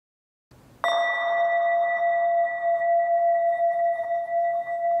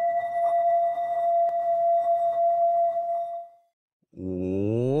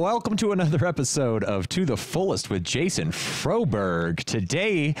Welcome to another episode of To the Fullest with Jason Froberg.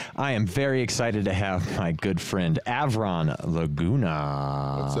 Today, I am very excited to have my good friend Avran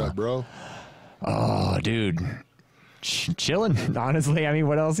Laguna. What's up, bro? Oh, dude. Chilling, honestly. I mean,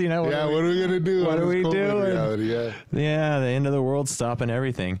 what else, Yeah, what are we going to do? What are we doing? Yeah, the end of the world stopping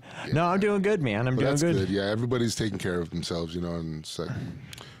everything. Yeah. No, I'm doing good, man. I'm doing good. Yeah, everybody's taking care of themselves, and it's like,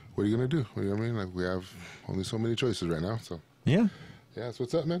 what are you going to do? You know what I mean? Like, we have only so many choices right now, so. Yeah. Yeah, so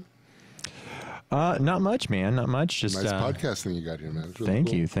what's up, man? Not much, man. Not much. Just nice podcast thing you got here, man. It's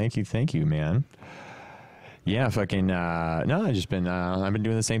really thank you, man. Yeah, fucking. No, I've been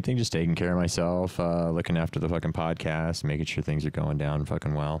doing the same thing, just taking care of myself, looking after the fucking podcast, making sure things are going down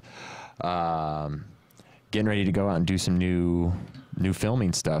fucking well. Getting ready to go out and do some new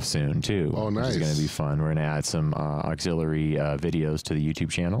filming stuff soon too. Oh, nice. Which is going to be fun. We're going to add some auxiliary videos to the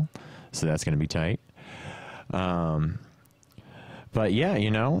YouTube channel, so that's going to be tight. But yeah,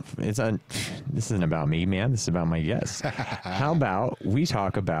 this isn't about me, man. This is about my guests. How about we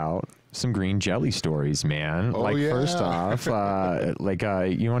talk about some green jelly stories, man? Oh, yeah. First off,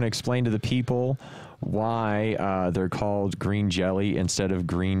 you want to explain to the people why they're called green jelly instead of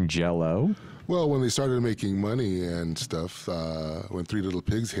green jello? Well, when they started making money and stuff, when Three Little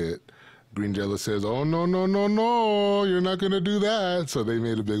Pigs hit, Green Jello says, oh, no, you're not going to do that. So they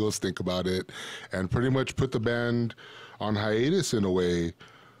made a big old stink about it and pretty much put the band on hiatus in a way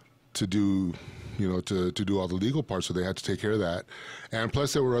to do, to do all the legal parts. So they had to take care of that. And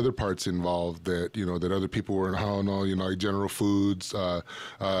plus there were other parts involved that, that other people were, like General Foods,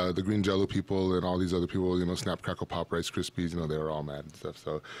 the Green Jello people and all these other people, Snap, Crackle, Pop, Rice Krispies, they were all mad and stuff.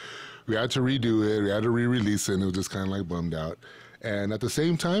 So we had to redo it. We had to re-release it, and it was just kind of like bummed out. And at the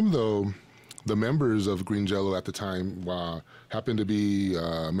same time, though, the members of Green Jello at the time happened to be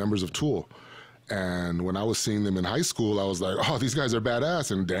members of Tool. And when I was seeing them in high school, I was like, oh, these guys are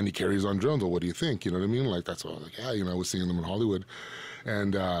badass. And Danny Carey's on drums. Well, what do you think? You know what I mean? Like, that's what I was like, yeah, I was seeing them in Hollywood.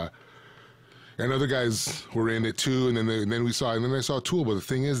 And other guys were in it too. And then I saw Tool. But the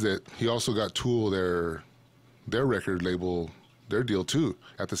thing is that he also got Tool their record label, their deal too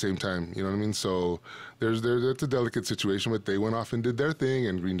at the same time. You know what I mean? So it's a delicate situation, but they went off and did their thing,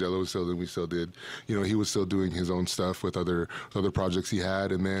 and Green Jello was still doing, we still did. He was still doing his own stuff with other projects he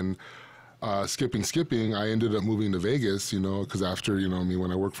had, and then skipping, I ended up moving to Vegas, because after,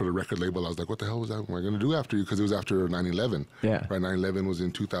 when I worked for the record label, I was like, what the hell was I going to do after you? Because it was after 9/11. Yeah. Right, 9/11 was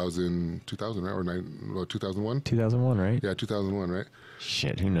in 2000, right? Or 2001? 2001, right? Yeah, 2001, right?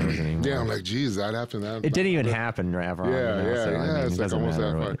 Shit, who knows anymore? Yeah, I'm like, geez, that happened. It didn't even happen, right? Yeah, it's like almost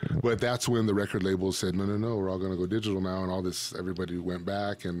that far. What, but that's when the record label said, no, we're all going to go digital now, and all this, everybody went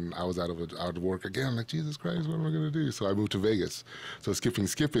back, and I was out of work again. I'm like, Jesus Christ, what am I going to do? So I moved to Vegas. So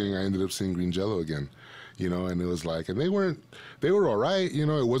skipping, I ended up seeing Green Jello again, and it was like, and they were all right,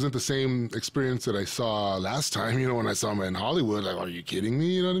 it wasn't the same experience that I saw last time, when I saw them in Hollywood. Like, are you kidding me?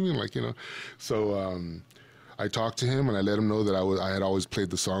 You know what I mean? Like, so I talked to him and I let him know that I had always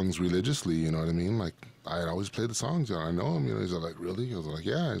played the songs religiously, you know what I mean? Like, I had always played the songs, and I know him, He's like, really? I was like,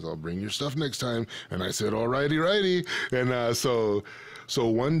 yeah. He's like, I'll bring your stuff next time. And I said, all righty. And so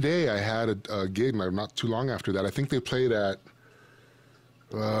one day I had a gig, not too long after that. I think they played at,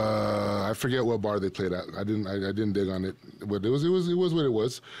 I forget what bar they played at. I didn't dig on it, but it was what it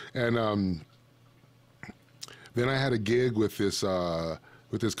was. And then I had a gig with this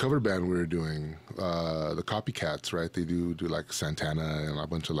cover band we were doing, the Copycats, right? They do like Santana and a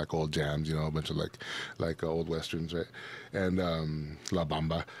bunch of like old jams, a bunch of like old westerns, right? And La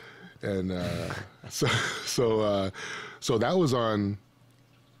Bamba, and so that was on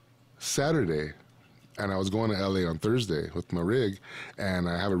Saturday. And I was going to LA on Thursday with my rig, and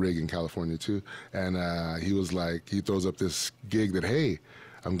I have a rig in California too. And he throws up this gig that, hey,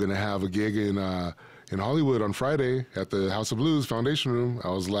 I'm gonna have a gig in Hollywood on Friday at the House of Blues Foundation Room. I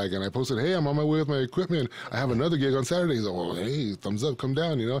was like, and I posted, hey, I'm on my way with my equipment. I have another gig on Saturday. He's like, well, hey, thumbs up, come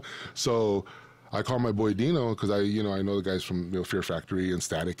down, So I called my boy Dino, because I know the guys from Fear Factory and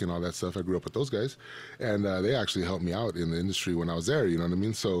Static and all that stuff. I grew up with those guys, and they actually helped me out in the industry when I was there. You know what I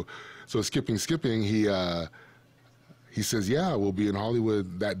mean? So skipping, he says, yeah, we'll be in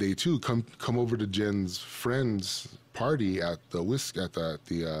Hollywood that day too. Come over to Jen's friend's party at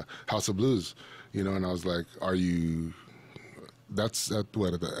the House of Blues. And I was like, are you that's at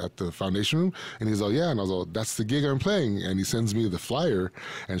what at the foundation room? And he's like, yeah. And I was like, that's the gig I'm playing. And he sends me the flyer,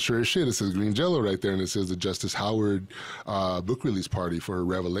 and sure as shit, it says Green Jello right there, and it says the Justice Howard book release party for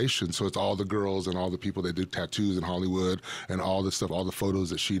Revelation. So it's all the girls and all the people that did tattoos in Hollywood and all the stuff, all the photos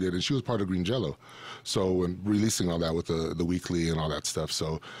that she did, and she was part of Green Jello. So and releasing all that with the weekly and all that stuff.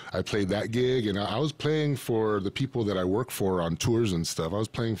 So I played that gig, and I was playing for the people that I work for on tours and stuff. I was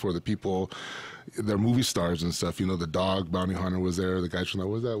playing for the people, they're movie stars and stuff. You know, the dog bounty hunter was there. The guy from what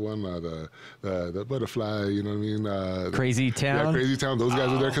was that one? The butterfly. You know what I mean? Crazy Town. Yeah, Crazy Town. Those guys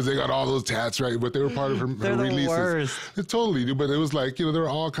were there because they got all those tats right, but they were part of her releases. Worst. It totally. But it was like, you know, there were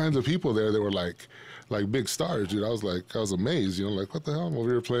all kinds of people there that were like big stars, dude. I was amazed, you know, like, what the hell? I'm over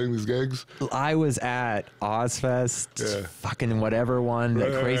here playing these gigs. I was at Ozfest, fucking whatever one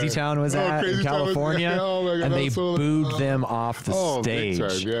that Crazy Town was at in California, and they booed them off the stage.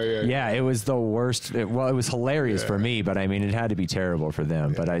 Yeah, it was the worst. It was hilarious for me, but I mean, it had to be terrible for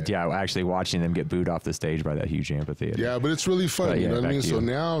them. But actually watching them get booed off the stage by that huge amphitheater. Yeah, but it's really fun, you know what I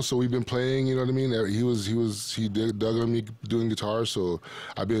mean? So we've been playing, you know what I mean? He dug on me doing guitar, so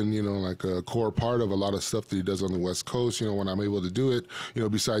I've been, you know, like a core part of a lot of stuff that he does on the West Coast, you know, when I'm able to do it, you know,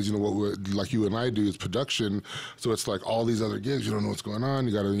 besides, you know, what we're, like you and I do is production. So it's like all these other gigs, you don't know what's going on.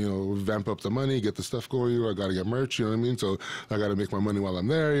 You got to, you know, vamp up the money, get the stuff going. You know, I got to get merch, you know what I mean? So I got to make my money while I'm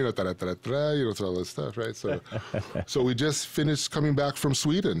there, you know, you know, so all this stuff, right? So, so we just finished coming back from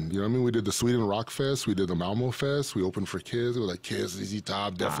Sweden, you know what I mean? We did the Sweden Rock Fest. We did the Malmo Fest. We opened for Kiss. It was like Kiss, ZZ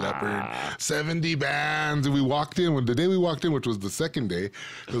Top, Def Leppard, 70 bands. And we walked in, the day we walked in, which was the second day,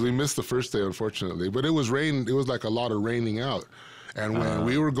 because we missed the first day, unfortunately. But it was rain. It was like a lot of raining out. And when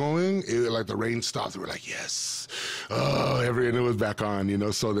we were going, like the rain stopped. We were like, yes. And it was back on, you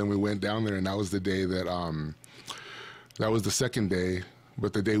know. So then we went down there, and that was the day that was the second day.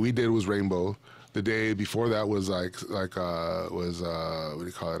 But the day we did was Rainbow. The day before that was what do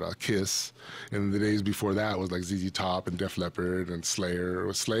you call it? Kiss. And the days before that was like ZZ Top and Def Leppard and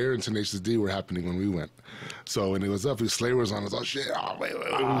Slayer. Slayer and Tenacious D were happening when we went. So when it was up, Slayer was on. I was like, shit. Oh, wait.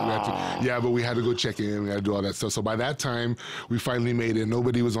 Yeah, but we had to go check in. We had to do all that stuff. So by that time, we finally made it.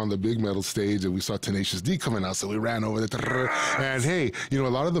 Nobody was on the big metal stage, and we saw Tenacious D coming out. So we ran over there. And hey, you know, a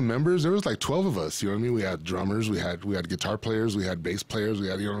lot of the members, there was like 12 of us. You know what I mean? We had drummers, we had guitar players, we had bass players, we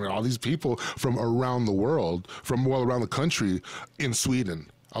had, you know, all these people from around the world, from all around the country in Sweden.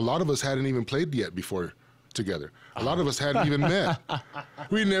 A lot of us hadn't even played yet before together. A lot of us hadn't even met.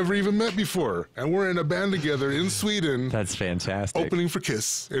 We never even met before. And we're in a band together in Sweden. That's fantastic. Opening for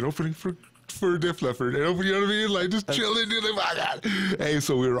Kiss and opening for Def Leppard, and you know what I mean? Like, just chilling, dude. Like, my God. Hey,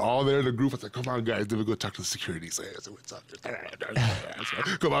 so we were all there in the group. I was like, come on, guys. Then we go talk to the security. So what's up?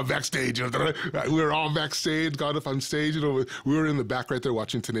 Come on, backstage. You know, we were all backstage, got up on stage. You know, we were in the back right there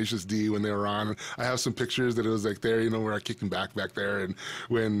watching Tenacious D when they were on. I have some pictures that it was like there, you know, we were kicking back there. And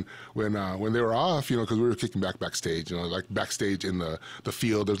when they were off, you know, because we were kicking backstage, you know, like backstage in the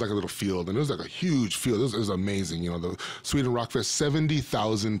field. There's like a little field, and it was like a huge field. It was amazing. You know, the Sweden Rock Fest,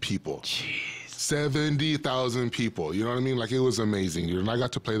 70,000 people. Jeez. 70,000 people. You know what I mean? Like, it was amazing, dude. And I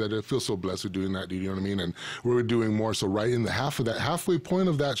got to play that. I feel so blessed with doing that, dude. You know what I mean? And we were doing more. So right in the halfway point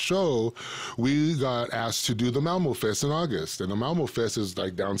of that show, we got asked to do the Malmo Fest in August. And the Malmo Fest is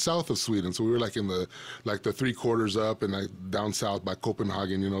like down south of Sweden. So we were like in the 3/4 up and like down south by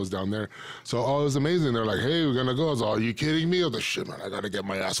Copenhagen, you know, it was down there. So it was amazing. They're like, hey, we're going to go. I was like, are you kidding me? I was like, shit, man, I got to get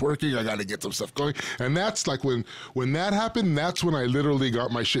my ass working. I got to get some stuff going. And that's like when that happened, that's when I literally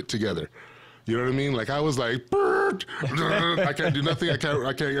got my shit together. You know what I mean? Like, I was like, I can't do nothing. I can't,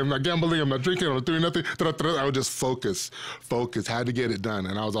 I'm not gambling. I'm not drinking. I'm not doing nothing. I would just focus, had to get it done.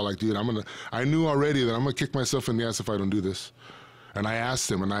 And I was all like, dude, I knew already that I'm going to kick myself in the ass if I don't do this. And I asked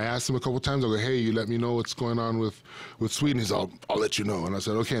him a couple times. I go, hey, you let me know what's going on with Sweden. He's all, I'll let you know. And I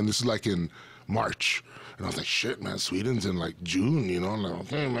said, okay. And this is like in March. And I was like, shit, man, Sweden's in like June, you know? I'm like,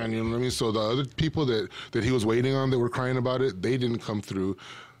 okay, man, you know what I mean? So the other people that he was waiting on that were crying about it, they didn't come through.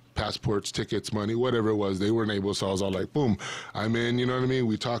 Passports, tickets, money, whatever it was, they weren't able. So I was all like, boom, I'm in, you know what I mean?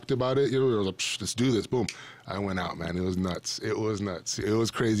 We talked about it, you know, I was like, let's do this, boom. I went out, man. It was nuts. It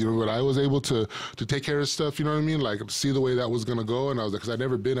was crazy. But I was able to take care of stuff, you know what I mean? Like, see the way that was going to go. And I was like, because I'd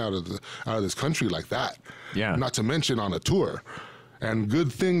never been out of this country like that. Yeah. Not to mention on a tour. And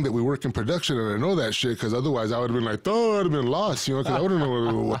good thing that we work in production, and I know that shit, because otherwise I would have been like, oh, I'd have been lost, you know, because I wouldn't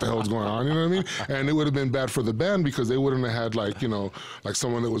know what the hell's going on, you know what I mean? And it would have been bad for the band, because they wouldn't have had, like, you know, like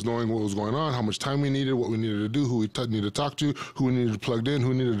someone that was knowing what was going on, how much time we needed, what we needed to do, who we needed to talk to, who we needed to plug in,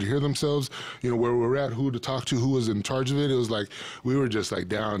 who needed to hear themselves, you know, where we're at, who to talk to, who was in charge of it. It was like, we were just like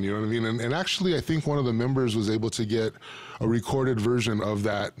down, you know what I mean? And actually, I think one of the members was able to get a recorded version of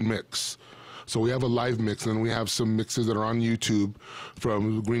that mix. So we have a live mix, and we have some mixes that are on YouTube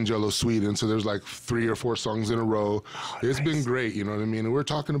from Green Jello Sweden. So there's like 3 or 4 songs in a row. It's been great, you know what I mean? And we're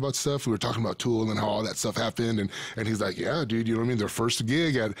talking about stuff. We were talking about Tool and how all that stuff happened. And he's like, yeah, dude, you know what I mean? Their first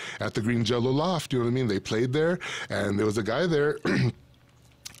gig at the Green Jello Loft, you know what I mean? They played there, and there was a guy there.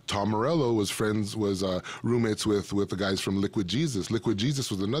 Tom Morello was roommates with the guys from Liquid Jesus. Liquid Jesus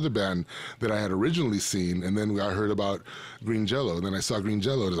was another band that I had originally seen, and then I heard about Green Jello, and then I saw Green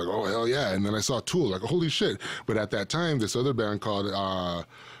Jello, and I was like, oh, hell yeah, and then I saw Tool, like, holy shit. But at that time, this other band called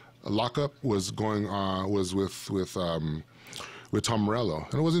Lockup was with Tom Morello,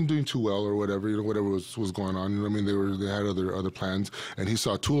 and it wasn't doing too well or whatever, you know, whatever was going on, you know what I mean? They had other plans, and he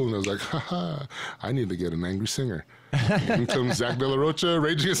saw Tool, and I was like, haha, I need to get an angry singer. And comes Zach De La Rocha,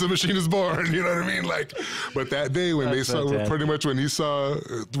 Rage Against the Machine is born, you know what I mean? Like, but that day when they saw, pretty much when he saw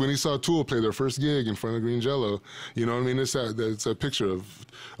Tool play their first gig in front of Green Jello, you know what I mean? It's a picture of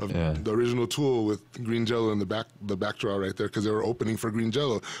the original Tool with Green Jello in the backdrop right there, because they were opening for Green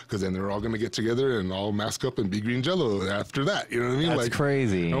Jello, because then they were all going to get together and all mask up and be Green Jello after that, you know what I mean? That's like,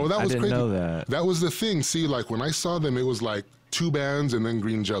 crazy. Oh, that was I didn't crazy. know that. That was the thing. See, like when I saw them, it was like 2 bands and then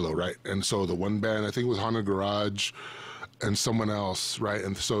Green Jello, right? And so the one band, I think it was Haunted Garage and someone else, right?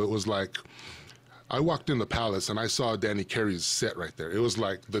 And so it was like, I walked in the Palace and I saw Danny Carey's set right there. It was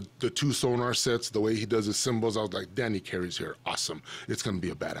like the 2 Sonar sets, the way he does his cymbals. I was like, Danny Carey's here, awesome. It's gonna be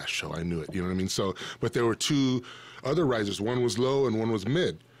a badass show. I knew it, you know what I mean? So, but there were 2 other risers. One was low and one was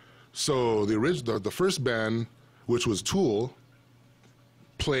mid. So the first band, which was Tool,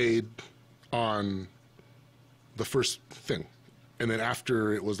 played on the first thing. And then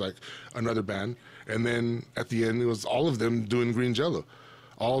after it was like another band. And then at the end, it was all of them doing Green Jello.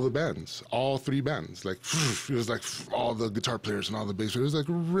 All the bands, all 3 bands. Like, it was like all the guitar players and all the bass players. It was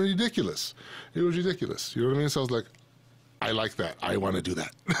like ridiculous. It was ridiculous. You know what I mean? So I was like, I like that. I want to do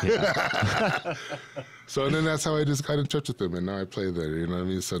that. Yeah. So then that's how I just got in touch with them, and now I play there. You know what I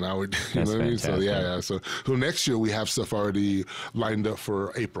mean? So now we, you know what I mean? So yeah. So next year we have stuff already lined up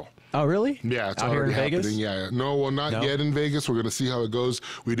for April. Oh, really? Yeah, it's out already here in happening. Vegas? Yeah. No, well, not yet in Vegas. We're going to see how it goes.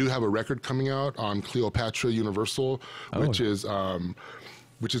 We do have a record coming out on Cleopatra Universal, which is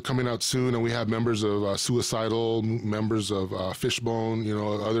coming out soon, and we have members of Suicidal, members of Fishbone, you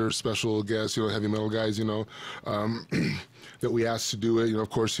know, other special guests, you know, heavy metal guys, you know, that we asked to do it. You know, of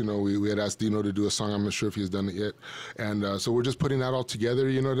course, you know, we had asked Dino to do a song. I'm not sure if he's done it yet, and so we're just putting that all together.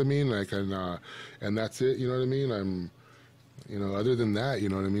 You know what I mean? Like, and that's it. You know what I mean? You know, other than that, you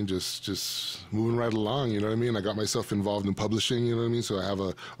know what I mean, just moving right along, you know what I mean? I got myself involved in publishing, you know what I mean? So I have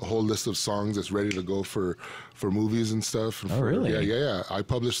a whole list of songs that's ready to go for movies and stuff. Oh, really? Yeah. I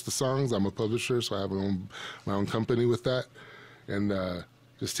publish the songs. I'm a publisher, so I have my own company with that. And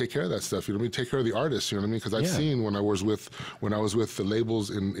just take care of that stuff, you know what I mean? Take care of the artists, you know what I mean? Because I've seen when I was with the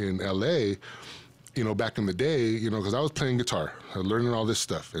labels in L.A., you know, back in the day, you know, because I was playing guitar, learning all this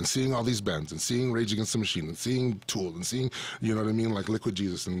stuff, and seeing all these bands, and seeing Rage Against the Machine, and seeing Tool, and seeing, you know what I mean, like Liquid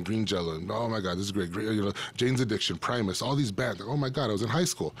Jesus and Green Jello, and oh my God, this is great, you know, Jane's Addiction, Primus, all these bands. Like, oh my God, I was in high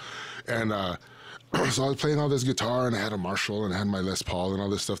school, and so I was playing all this guitar, and I had a Marshall, and I had my Les Paul, and all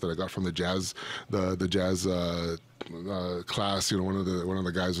this stuff that I got from the jazz, the jazz class. You know, one of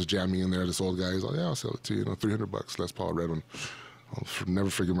the guys was jamming in there. This old guy, he's like, yeah, I'll sell it to you. You know, $300, Les Paul, red one. I'll never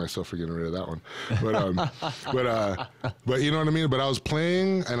forgive myself for getting rid of that one. But you know what I mean? But I was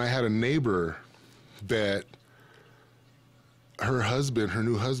playing, and I had a neighbor that her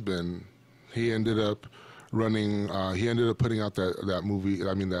new husband, he ended up running, he ended up putting out that movie,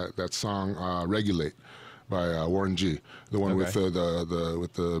 I mean, that song, Regulate, by Warren G, the one with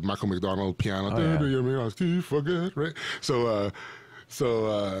the Michael McDonald piano. Forget, right?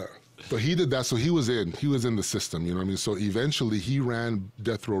 So he did that. So he was in the system, you know what I mean? So eventually he ran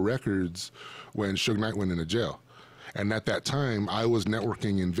Death Row Records when Suge Knight went into jail. And at that time, I was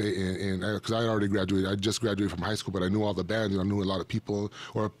networking because I had already graduated. I just graduated from high school, but I knew all the bands, and I knew a lot of people,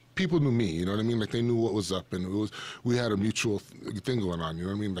 or people knew me, you know what I mean? Like, they knew what was up, and we had a mutual thing going on, you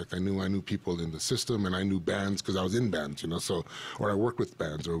know what I mean? Like, I knew people in the system, and I knew bands because I was in bands, you know, so, or I worked with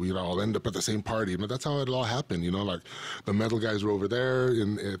bands, or we'd all end up at the same party, you know, that's how it all happened, you know, like, the metal guys were over there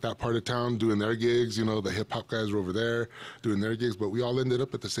at that part of town doing their gigs, you know, the hip-hop guys were over there doing their gigs, but we all ended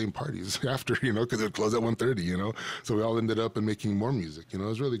up at the same parties after, you know, because it would close at 1:30, you know, so we all ended up and making more music, you know, it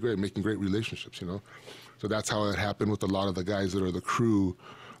was really great, making great relationships, you know, so that's how it happened with a lot of the guys that are the crew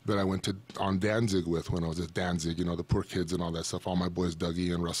that I went on Danzig with when I was at Danzig, you know, the Poor Kids and all that stuff. All my boys,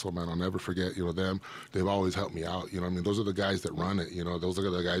 Dougie and Russell, man, I'll never forget, you know, them. They've always helped me out, you know what I mean? Those are the guys that run it, you know. Those are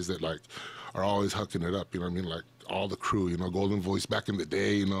the guys that, like, are always hooking it up, you know what I mean? Like, all the crew, you know, Golden Voice back in the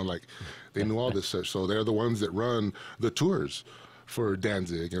day, you know, like, they knew all this stuff. So they're the ones that run the tours for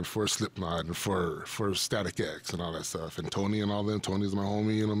Danzig and for Slipknot and for Static X and all that stuff. And Tony and all them. Tony's my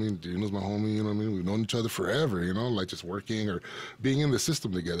homie, you know what I mean? Gino's my homie, you know what I mean? We've known each other forever, you know, like just working or being in the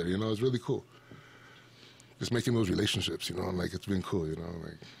system together, you know, it's really cool. Just making those relationships, you know, and like it's been cool, you know,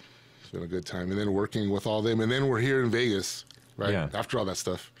 like it's been a good time. And then working with all them. And then we're here in Vegas, right? Yeah. After all that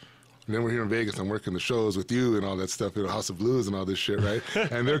stuff. And then we're here in Vegas. I'm working the shows with you and all that stuff, you know, House of Blues and all this shit, right?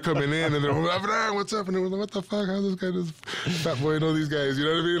 And they're coming in and they're like, what's up? And they're like, what the fuck? How's this guy, this fat boy know these guys? You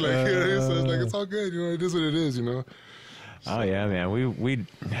know what I mean? Like, so it's like, it's all good. You know, it is what it is, you know? So. Oh, yeah, man.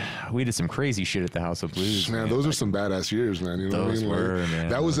 We did some crazy shit at the House of Blues. Man, those are some badass years, man. You know what I mean? Man.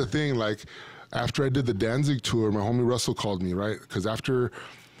 That was the thing. Like, after I did the Danzig tour, my homie Russell called me, right? Because after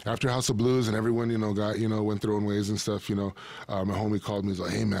House of Blues and everyone, you know, went their own ways and stuff, you know, my homie called me. He's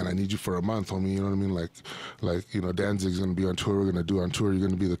like, hey, man, I need you for a month, homie. You know what I mean? Like, you know, Danzig's going to be on tour. We're going to do on tour. You're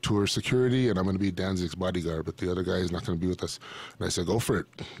going to be the tour security, and I'm going to be Danzig's bodyguard, but the other guy is not going to be with us. And I said, go for it.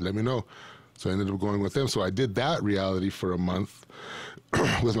 Let me know. So I ended up going with them. So I did that reality for a month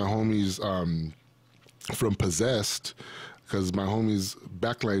with my homies from Possessed, because my homies'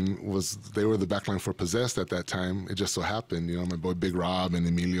 backline they were the backline for Possessed at that time. It just so happened, you know, my boy Big Rob and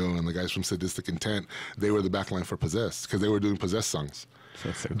Emilio and the guys from Sadistic Intent, they were the backline for Possessed because they were doing Possessed songs.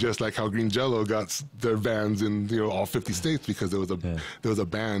 So just like how Green Jello got their bands in, you know, all 50 states because there was a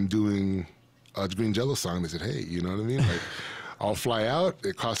band doing a Green Jello song. They said, hey, you know what I mean? Like, I'll fly out.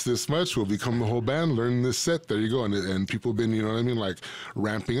 It costs this much. We'll become the whole band. Learn this set. There you go. And people have been, you know what I mean, like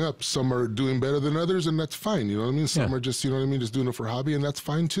ramping up. Some are doing better than others, and that's fine. You know what I mean? Some are just, you know what I mean, just doing it for hobby, and that's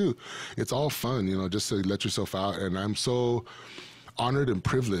fine too. It's all fun, you know, just to let yourself out. And I'm so honored and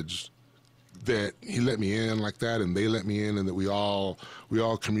privileged that he let me in like that, and they let me in, and that we all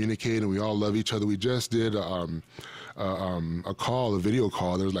communicate and we all love each other. We just did a video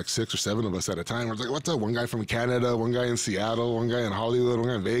call. There was like 6 or 7 of us at a time. We're like, what's up? One guy from Canada, one guy in Seattle, one guy in Hollywood, one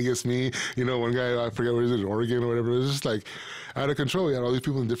guy in Vegas, me, you know, one guy, I forget where he is, in Oregon or whatever. It was just like out of control. We had all these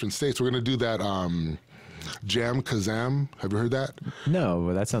people in different states. We're going to do that Jam Kazam. Have you heard that? No,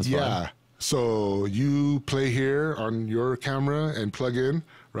 but that sounds fun. Yeah. So you play here on your camera and plug in,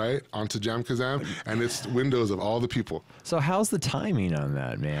 right, onto Jam Kazam, and it's windows of all the people. So how's the timing on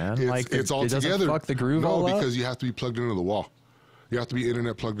that, man? It's all together. Doesn't fuck the groove all up? No, because you have to be plugged into the wall. You have to be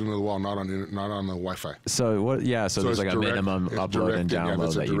internet plugged into the wall, not on the Wi-Fi. So what? Yeah. So there's like a minimum upload and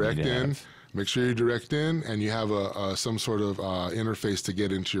download that you need to have. Make sure you direct in, and you have some sort of interface to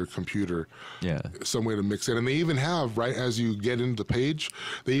get into your computer. Yeah. Some way to mix it, and they even have, right as you get into the page,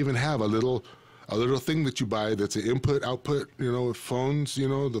 they even have a little thing that you buy that's an input output, you know, with phones, you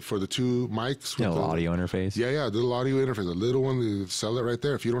know, for the 2 mics. Yeah, little audio interface. Yeah, little audio interface, a little one. They sell it right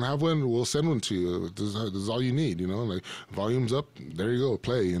there. If you don't have one, we'll send one to you. This is all you need, you know. Like volume's up, there you go,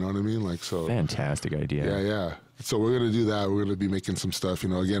 play. You know what I mean? Like so. Fantastic idea. Yeah. So we're going to do that. We're going to be making some stuff, you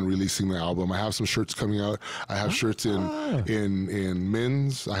know, again, releasing the album. I have some shirts coming out. I have shirts in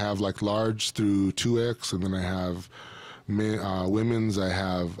men's. I have like large through 2X, and then I have women's. I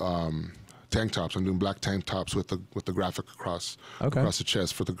have tank tops. I'm doing black tank tops with the graphic across the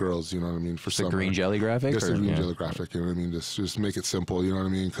chest for the girls. You know what I mean? For the green jelly graphic. Just the green jelly graphic. You know what I mean? Just make it simple. You know what I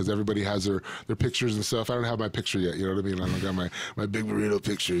mean? Because everybody has their pictures and stuff. I don't have my picture yet. You know what I mean? I don't got my big burrito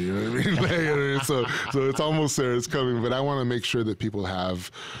picture. You know what I mean? Like, so it's almost there. It's coming. But I want to make sure that people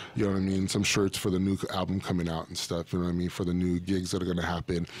have, you know what I mean, some shirts for the new album coming out and stuff. You know what I mean? For the new gigs that are going to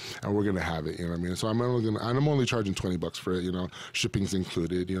happen, and we're going to have it. You know what I mean? So I'm only charging $20 for it. You know, shipping's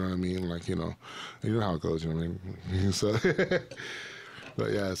included. You know what I mean? Like, you know how it goes. You know what I mean? So,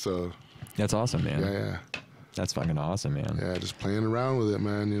 but yeah, so that's awesome, man. Yeah. That's fucking awesome, man. Yeah, just playing around with it,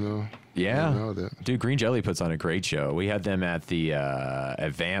 man. You know. Yeah, dude, Green Jelly puts on a great show. We had them at the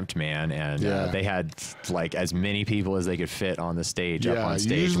at Vamped, man, and they had like as many people as they could fit on the stage, up on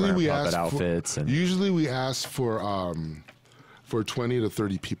stage, usually wearing puppet outfits. Usually we ask for 20 to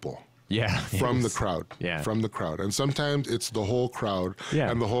 30 people. Yeah. From the crowd. Yeah. From the crowd. And sometimes it's the whole crowd. Yeah.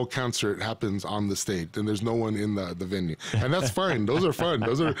 And the whole concert happens on the stage. And there's no one in the venue. And that's fine. Those are fun.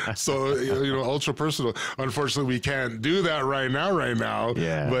 Those are so, you know, ultra personal. Unfortunately, we can't do that right now.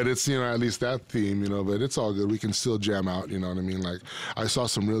 Yeah. But it's, you know, at least that theme, you know, but it's all good. We can still jam out, you know what I mean? Like, I saw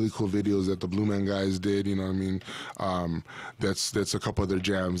some really cool videos that the Blue Man guys did, you know what I mean? That's a couple of their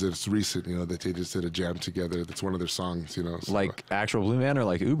jams. It's recent, you know, that they just did a jam together. That's one of their songs, you know. So. Like actual Blue Man or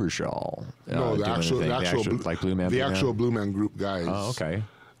like Ubershaw? No, the actual like Blue Man. The actual Blue Man Group guys. Oh, okay.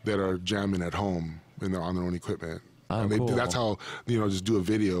 That are jamming at home on their own equipment. Oh, and cool. That's how, you know, just do a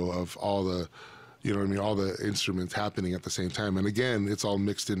video of all the You know what I mean? All the instruments happening at the same time. And again, it's all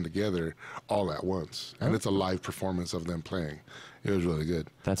mixed in together all at once. And it's a live performance of them playing. It was really good.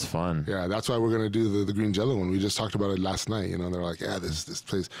 That's fun. Yeah, that's why we're going to do the Green Jello one. We just talked about it last night. You know, they're like, yeah, this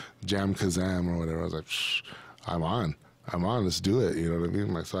place, Jam Kazam or whatever. I was like, I'm on. Let's do it. You know what I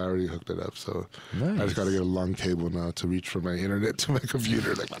mean? Like, so I already hooked it up. So nice. I just got to get a long cable now to reach from my internet to my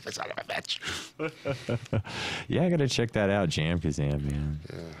computer. Like, my son of a bitch. Yeah, I got to check that out. Jam Kazam, man.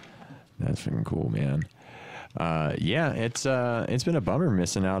 Yeah. That's freaking cool, man. Yeah, it's been a bummer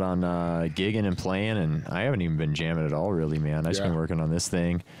missing out on gigging and playing, and I haven't even been jamming at all, really, man. I've just been working on this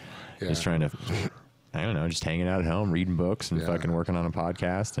thing, just trying to, I don't know, just hanging out at home, reading books, and fucking working on a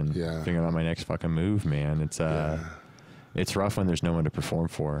podcast, and figuring out my next fucking move, man. It's rough when there's no one to perform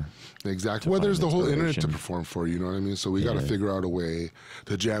for. Exactly. Well, there's the whole internet to perform for, you know what I mean? So we got to figure out a way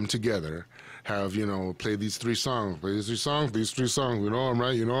to jam together, have, you know, play these three songs. We know I'm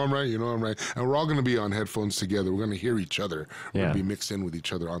right, you know I'm right, you know I'm right. And we're all going to be on headphones together. We're going to hear each other. We're going to be mixed in with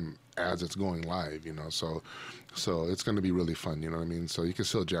each other as it's going live, you know. So it's going to be really fun, you know what I mean? So you can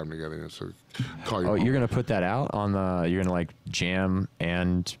still jam together. You know, so call your you're going to put that out on the, you're going to like jam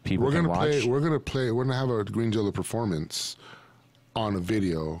and people can watch? We're going to have a Green Jello performance on a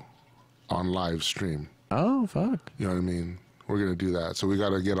video on live stream. Oh, fuck. You know what I mean? We're going to do that. So we got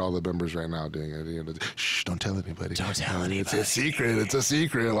to get all the members right now doing it. You know, shh, don't tell anybody. Don't tell anybody. It's a secret. It's a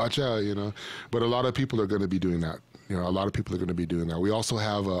secret. Watch out, you know. But a lot of people are going to be doing that. You know, a lot of people are going to be doing that. We also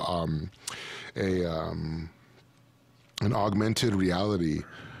have an augmented reality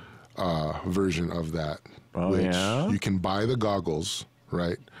version of that, which you can buy the goggles,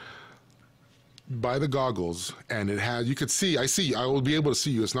 right? Buy the goggles, and it has. You could see. I will be able to see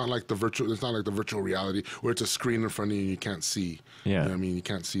you. It's not like the virtual. It's not like the virtual reality where it's a screen in front of you and you can't see. Yeah. You know what I mean, you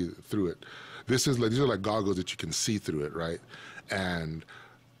can't see through it. These are like goggles that you can see through it, right? And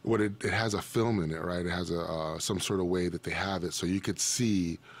what it has a film in it, right? It has some sort of way that they have it, so you could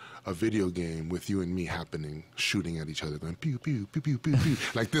see a video game with you and me happening, shooting at each other, going pew pew pew pew pew pew.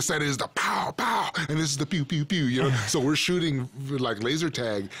 Like this side is the pow pow, and this is the pew pew pew. You know, so we're shooting like laser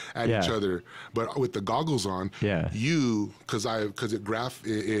tag at each other, but with the goggles on. Yeah. Because it graphs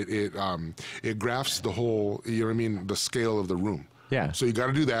the whole. You know what I mean? The scale of the room. Yeah. So you got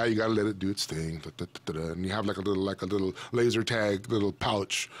to do that. You got to let it do its thing, and you have like a little laser tag, little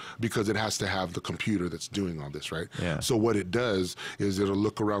pouch, because it has to have the computer that's doing all this, right? Yeah. So what it does is it'll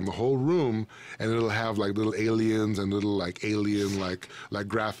look around the whole room, and it'll have like little aliens and little like alien like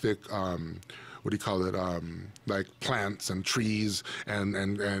graphic. What do you call it? Like plants and trees and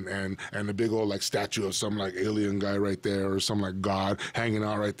a big old like statue of some like alien guy right there, or some like god hanging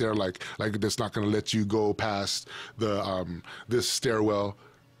out right there, like that's not going to let you go past the this stairwell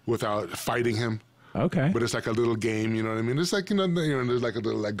without fighting him. Okay. But it's like a little game, you know what I mean? It's like, you know, there's like a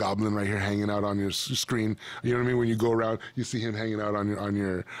little like goblin right here hanging out on your screen. You know what I mean? When you go around, you see him hanging out on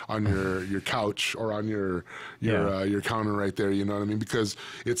your couch or on your counter right there. You know what I mean? Because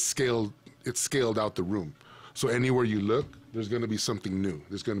it's scaled out the room. So anywhere you look, there's going to be something new.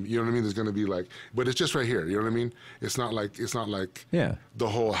 There's going to be, you know what I mean? There's going to be like, but it's just right here. You know what I mean? It's not like the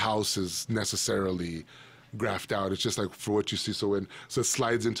whole house is necessarily graphed out. It's just like for what you see. So it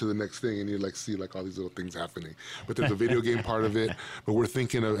slides into the next thing, and you like see like all these little things happening. But there's a video game part of it. But we're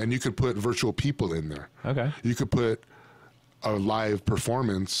thinking of, and you could put virtual people in there. Okay. You could put a live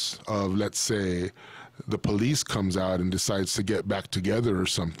performance of, let's say, the police comes out and decides to get back together or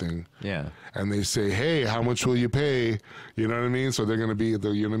something. Yeah. And they say, hey, how much will you pay? You know what I mean? So they're going to be, you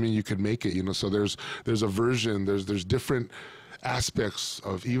know what I mean? You could make it, you know. So there's a version, there's different aspects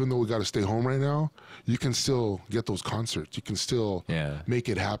of, even though we got to stay home right now, you can still get those concerts. You can still make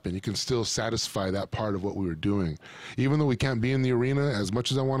it happen. You can still satisfy that part of what we were doing. Even though we can't be in the arena, as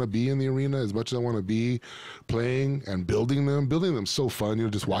much as I want to be in the arena, as much as I want to be playing and building them so fun, you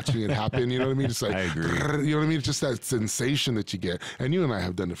know, just watching it happen, you know what I mean? Just like, I agree. You know what I mean? It's just that sensation that you get. And you and I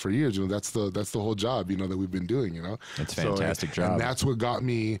have done it for years, you know, that's the whole job, you know, that we've been doing, you know? It's a fantastic job. And that's what got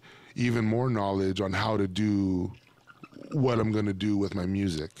me even more knowledge on how to do what I'm going to do with my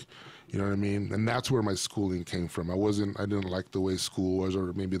music. You know what I mean? And that's where my schooling came from. I didn't like the way school was,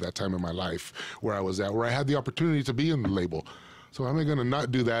 or maybe that time in my life where I was at, where I had the opportunity to be in the label. So am I going to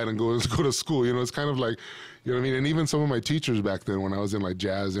not do that and go to school? You know, it's kind of like, you know what I mean? And even some of my teachers back then, when I was in like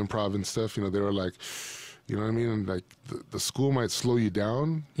jazz, improv and stuff, you know, they were like, You know what I mean? And like the school might slow you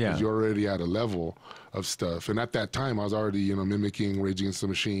down because you're already at a level of stuff. And at that time, I was already, you know, mimicking Rage Against the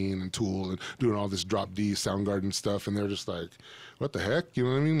Machine and Tool and doing all this Drop D, Soundgarden stuff. And they're just like, what the heck? You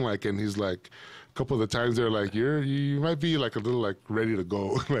know what I mean? Like, and he's like, a couple of the times they're like, you might be like a little like ready to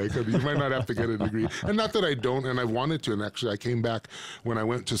go. Like, you might not have to get a degree. And not that I don't, and I wanted to. And actually, I came back when I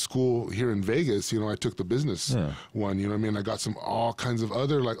went to school here in Vegas. You know, I took the business one. You know what I mean? I got all kinds of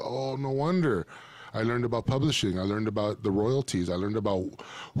other like, oh, no wonder. I learned about publishing. I learned about the royalties. I learned about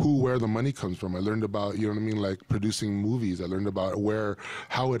where the money comes from. I learned about, you know what I mean, like producing movies. I learned about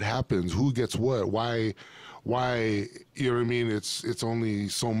how it happens, who gets what, why, you know what I mean? It's only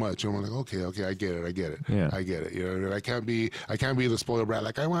so much. And I'm like, okay, I get it. Yeah. I get it. You know, and I can't be the spoiled brat.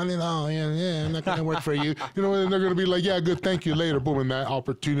 Like, I want it all. Yeah, I'm not going to work for you. You know, and they're going to be like, yeah, good, thank you, later. Boom, and that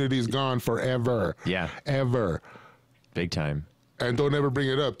opportunity's gone forever. Yeah. Ever. Big time. And don't ever bring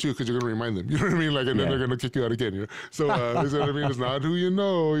it up, too, because you're going to remind them. You know what I mean? Like, and then they're going to kick you out again, you know? So, you know what I mean? It's not who you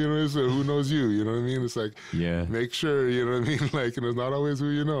know, you know? It's who knows you, you know what I mean? It's like, make sure, you know what I mean? Like, and it's not always who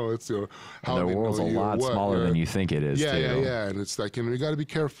you know. It's, you know, how the world's a lot smaller than you think it is, too. Yeah. And it's like, you know, you got to be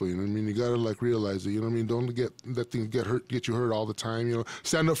careful, you know what I mean? You got to, like, realize it, you know what I mean? Don't let things get you hurt all the time, you know?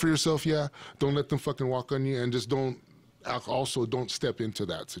 Stand up for yourself, yeah. Don't let them fucking walk on you, and just don't step into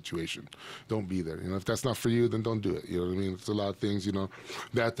that situation. Don't be there. You know, if that's not for you, then don't do it. You know what I mean? It's a lot of things, you know.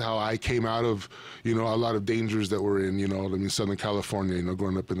 That's how I came out of, you know, a lot of dangers that were in, you know, I mean, Southern California, you know,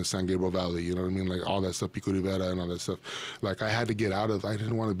 growing up in the San Gabriel Valley, you know what I mean? Like all that stuff, Pico Rivera and all that stuff. Like I had to get out of, I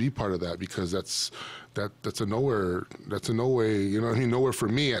didn't want to be part of that because that's a nowhere, you know what I mean? Nowhere for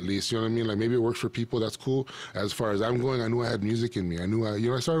me, at least, you know what I mean? Like maybe it works for people, that's cool. As far as I'm going, I knew I had music in me. I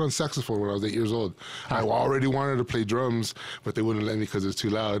started on saxophone when I was 8 years old. I already wanted to play drums, but they wouldn't let me because it's too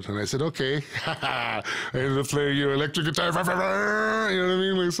loud. And I said, okay. I ended up playing, you know, electric guitar, you know what I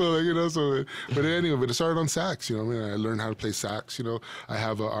mean? Like, so, like, you know, so, but anyway, but it started on sax, you know what I mean? I learned how to play sax, you know. I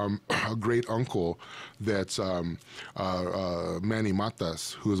have a great uncle that's Manny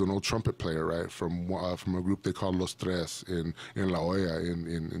Matas, who is an old trumpet player, right, from a group they call Los Tres in La Jolla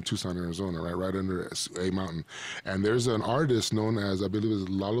in Tucson, Arizona, right under a mountain. And there's an artist known as, I believe it's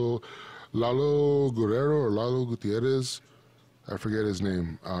Lalo Guerrero or Lalo Gutierrez. I forget his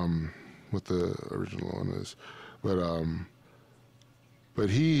name, what the original one is. But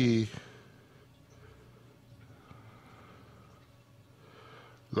he,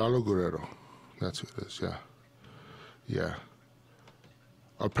 Lalo Guerrero, that's who it is, yeah.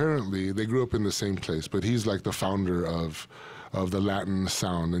 Apparently, they grew up in the same place, but he's like the founder of the Latin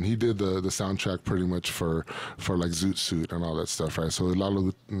sound, and he did the soundtrack pretty much for like Zoot Suit and all that stuff, right? So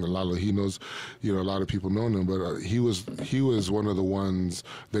Lalo, he knows, you know, a lot of people know him, but he was one of the ones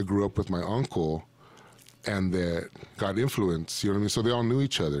that grew up with my uncle, and that got influence. You know what I mean? So they all knew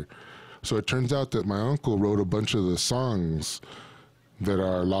each other. So it turns out that my uncle wrote a bunch of the songs that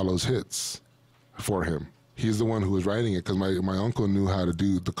are Lalo's hits for him. He's the one who was writing it because my uncle knew how to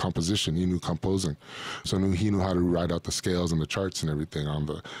do the composition. He knew composing, so he knew how to write out the scales and the charts and everything on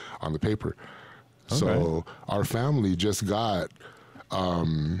the paper. Okay. So our family just got,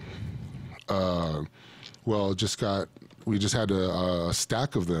 we just had a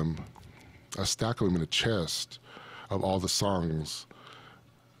stack of them in a chest of all the songs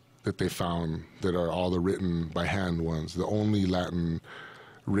that they found that are all the written by hand ones, the only Latin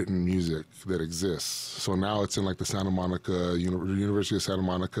written music that exists. So now it's in like the Santa Monica, University of Santa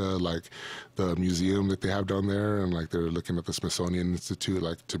Monica, like the museum that they have down there, and like they're looking at the Smithsonian Institute,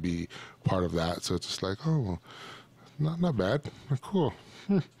 like to be part of that. So it's just like, oh, well, not bad, cool.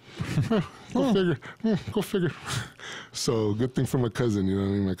 Go figure. So good thing for my cousin, you know what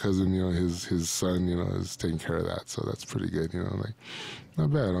I mean? My cousin, you know, his son, you know, is taking care of that. So that's pretty good, you know, like,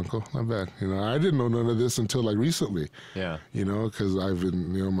 not bad, uncle, not bad. You know, I didn't know none of this until like recently. Yeah. You know, because I've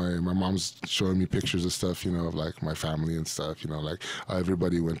been, you know, my mom's showing me pictures of stuff, you know, of like my family and stuff, you know, like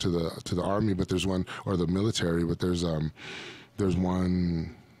everybody went to the army, but there's one, or the military, but there's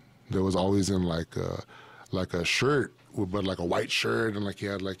one that was always in like a shirt, but like a white shirt, and like he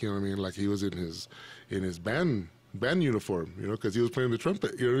had like, you know what I mean, like he was in his band uniform, you know, because he was playing the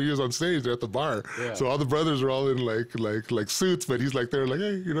trumpet. You know, he was on stage at the bar. Yeah. So all the brothers were all in like suits, but he's like there like,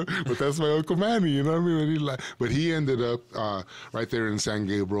 hey, you know, but that's my Uncle Manny, you know what I mean? But he ended up right there in San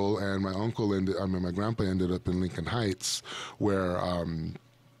Gabriel, and my grandpa ended up in Lincoln Heights, where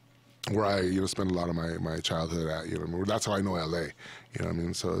where I, spent a lot of my childhood at, that's how I know LA, you know what I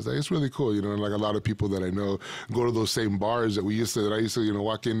mean? So it's really cool, and like a lot of people that I know go to those same bars that I used to,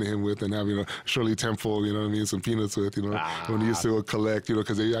 walk into him with and have, Shirley Temple, you know what I mean, some peanuts with, when he used to collect,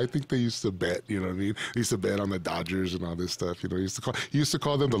 because I think they used to bet, you know what I mean? They used to bet on the Dodgers and all this stuff, he used to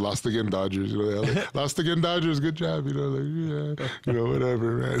call them the Lost Again Dodgers, LA, Lost Again Dodgers, good job,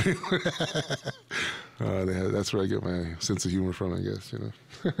 whatever, man. That's where I get my sense of humor from, I guess,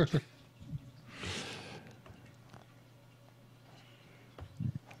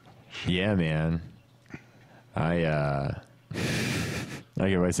 Yeah, man. I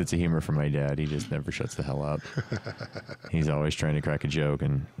get my sense of humor from my dad. He just never shuts the hell up. He's always trying to crack a joke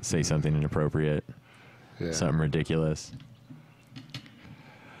and say something inappropriate, something ridiculous.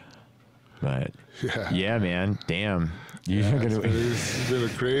 But yeah, man, damn. It's been a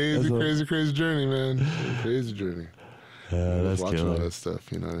crazy journey, man. Crazy journey. That's watching all that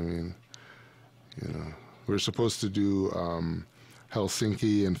stuff, you know what I mean? We're supposed to do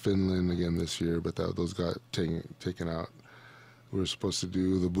Helsinki and Finland again this year, but those got taken out. We were supposed to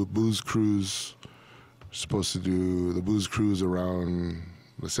do the booze cruise. Supposed to do the booze cruise around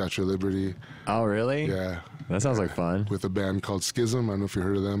the Statue of Liberty. Oh, really? Yeah. That sounds like fun. With a band called Schism. I don't know if you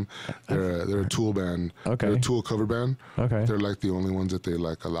heard of them. They're a Tool band. Okay. They're a Tool cover band. Okay. They're like the only ones that they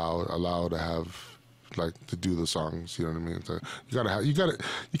like allow to have, like, to do the songs, you know what I mean? So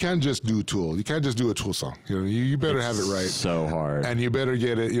you can't just do Tool. You can't just do a Tool song. You better have it right. So hard. And you better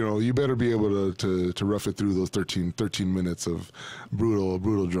get it, you better be able to rough it through those 13 minutes of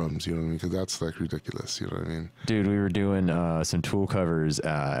brutal drums, you know what I mean? Because that's like ridiculous, you know what I mean? Dude, we were doing some Tool covers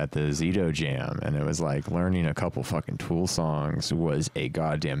at the Zito Jam, and it was like learning a couple fucking Tool songs was a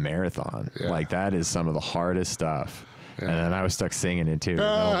goddamn marathon. Yeah. Like, that is some of the hardest stuff. Yeah. And then I was stuck singing it too. No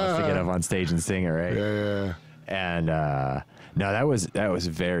one wants to get up on stage and sing it, right? Yeah. And no, that was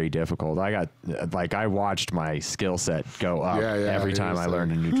very difficult. I watched my skill set go up every time I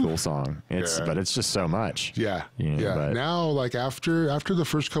learned a new Tool song. But it's just so much. Yeah. But now, like, after the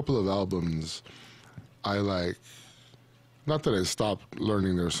first couple of albums, I not that I stopped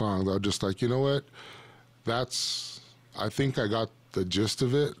learning their songs. I was just like, you know what? I think I got the gist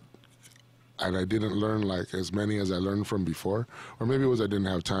of it. And I didn't learn like as many as I learned from before, or maybe it was I didn't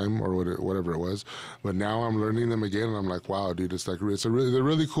have time, or whatever it was. But now I'm learning them again, and I'm like, wow, dude, they're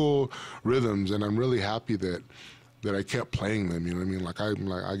really cool rhythms, and I'm really happy that I kept playing them. You know what I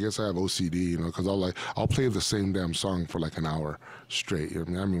mean? I guess I have OCD, because I'll play the same damn song for like an hour straight. You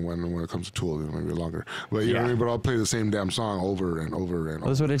know what I mean? When it comes to Tool, maybe longer. But you know what I mean? But I'll play the same damn song over and over and over.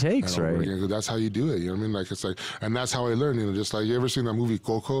 That's what it takes, right? Again, that's how you do it. You know what I mean? Like, it's like, and that's how I learn. Just like, you ever seen that movie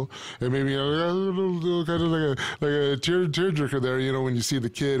Coco? It made me a little kind of like a tearjerker there. When you see the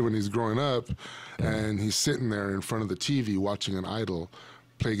kid when he's growing up, and he's sitting there in front of the TV watching an idol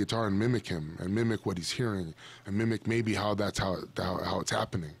play guitar and mimic him and mimic what he's hearing and mimic maybe how it's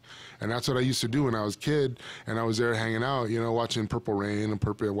happening. And that's what I used to do when I was a kid, and I was there hanging out, watching Purple Rain and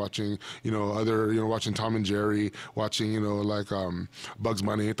watching, watching Tom and Jerry, watching, like Bugs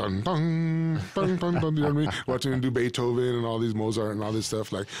Bunny, dun, dun, dun, dun, dun, you know what I mean? Watching him do Beethoven and all these Mozart and all this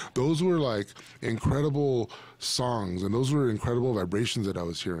stuff. Like, those were like incredible songs, and those were incredible vibrations that I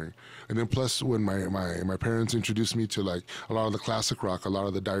was hearing. And then plus when my parents introduced me to like a lot of the classic rock, a lot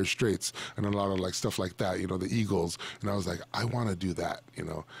of the Dire Straits, and a lot of like stuff like that, the Eagles, and I was like, I want to do that,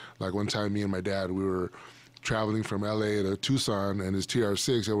 Like, one time me and my dad, we were traveling from LA to Tucson, and his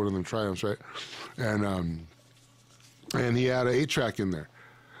TR6 had one of them Triumphs, right? And he had an 8-track in there.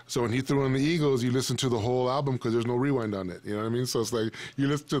 So when he threw in the Eagles, you listen to the whole album because there's no rewind on it. You know what I mean? So it's like you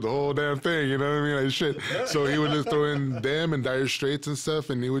listen to the whole damn thing. You know what I mean? Like, shit. So he would just throw in them and Dire Straits and stuff,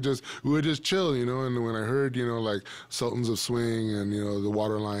 and we would just chill. And when I heard like Sultans of Swing and the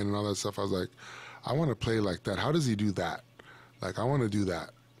Waterline and all that stuff, I was like, I want to play like that. How does he do that? Like, I want to do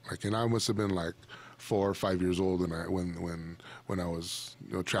that. Like, and I must have been like 4 or 5 years old when I was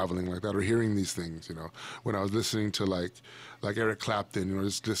traveling like that, or hearing these things, when I was listening to like Eric Clapton,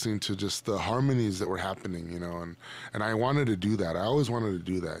 just listening to just the harmonies that were happening, and I wanted to do that. I always wanted to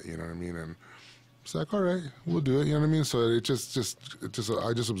do that, you know what I mean? And it's like, all right, we'll do it, you know what I mean? So I just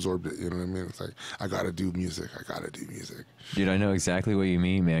absorbed it, you know what I mean? It's like, I gotta do music. Dude, I know exactly what you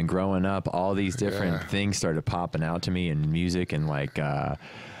mean, man. Growing up, all these different things started popping out to me in music, and like,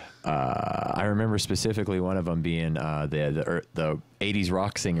 I remember specifically one of them being the 80s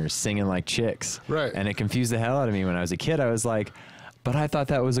rock singers singing like chicks. Right. And it confused the hell out of me when I was a kid. I was like, but I thought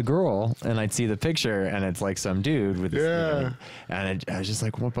that was a girl, and I'd see the picture, and it's like some dude with this, and I was just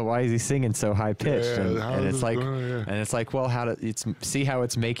like, well, but why is he singing so high pitched? And it's like, well, see how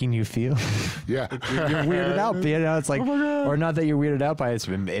it's making you feel? Yeah, you're weirded out. It's like, or not that you're weirded out by it.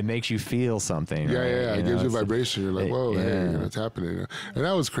 It makes you feel something. Yeah, right? It gives you a vibration. You're like, whoa, hey, it's happening. And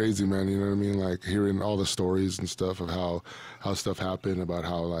that was crazy, man. You know what I mean? Like hearing all the stories and stuff of how stuff happened, about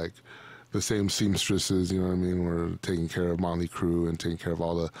how like the same seamstresses, you know what I mean, were taking care of Motley Crue and taking care of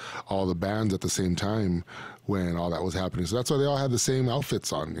all the bands at the same time when all that was happening. So that's why they all had the same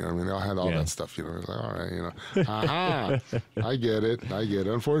outfits on, you know what I mean? They all had all that stuff, you know. It's like, all right, you know, I get it.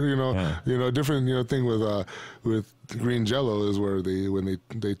 Unfortunately, you know, different, thing with Green Jello is where when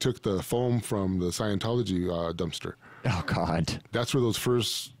they took the foam from the Scientology dumpster. Oh God, that's where those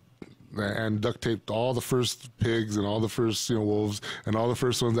first. And duct taped all the first pigs and all the first wolves and all the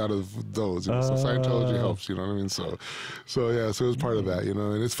first ones out of those. So Scientology helps, you know what I mean? So it was part of that,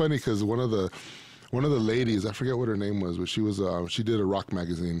 And it's funny because one of the ladies, I forget what her name was, but she did a rock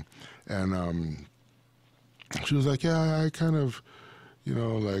magazine, and she was like, yeah, I kind of,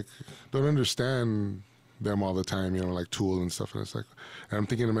 like don't understand them all the time, like Tool and stuff. And it's like, and I'm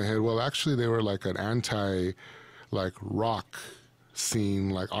thinking in my head, well, actually they were like an rock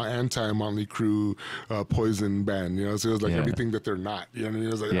scene, like anti-Motley Crue Poison band, so it was like everything that they're not, you know what I mean?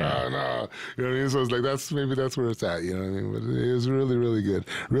 It was like, no, you know what I mean? So it's like, maybe that's where it's at, you know what I mean? But it was really, really good.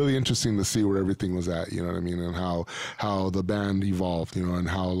 Really interesting to see where everything was at, you know what I mean? And how the band evolved, and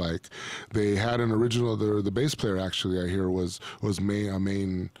how like they had an original, the bass player actually, I hear was a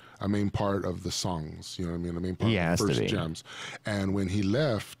main part of the songs, you know what I mean? A main part of the first jams. And when he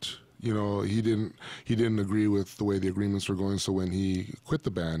left, he didn't agree with the way the agreements were going. So when he quit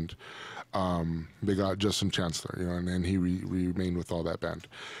the band, they got Justin Chancellor, and then he remained with all that band.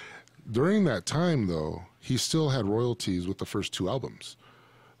 During that time, though, he still had royalties with the first two albums.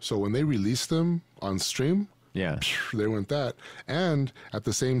 So when they released them on stream, they went that. And at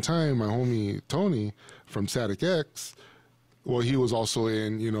the same time, my homie Tony from Static X, well, he was also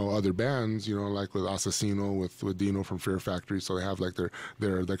in, other bands, like with Assassino, with Dino from Fear Factory. So they have like their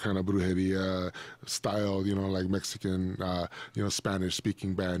kind of brujeria style, like Mexican, Spanish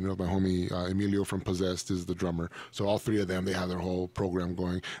speaking band. My homie Emilio from Possessed is the drummer. So all three of them, they have their whole program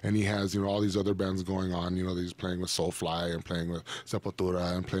going. And he has, all these other bands going on. He's playing with Soulfly and playing with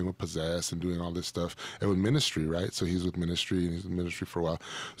Sepultura and playing with Possessed and doing all this stuff. And with Ministry, right? So he's with Ministry, and he's with Ministry for a while.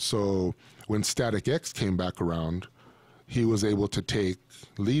 So when Static X came back around, he was able to take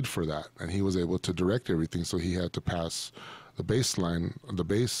lead for that, and he was able to direct everything. So he had to pass the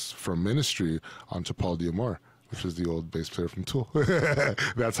bass from Ministry onto Paul Diamore, which is the old bass player from Tool.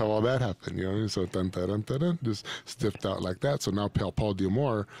 That's how all that happened, So dun, just stepped out like that. So now Paul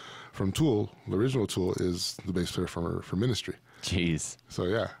Diamore from Tool, the original Tool, is the bass player for Ministry. Jeez. So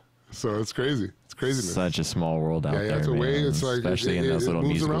yeah. So it's crazy. It's craziness. Such a small world out there. Yeah, it's a way. It's like especially in those little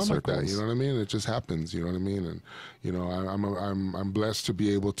musical circles. Like that, you know what I mean? It just happens. You know what I mean? And I'm blessed to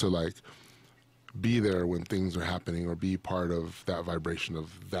be able to like be there when things are happening, or be part of that vibration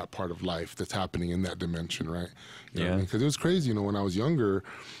of that part of life that's happening in that dimension, right? You know what I mean? Because it was crazy. When I was younger,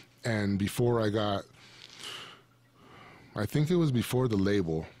 and before I think it was before the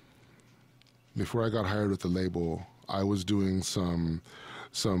label. Before I got hired with the label, I was doing some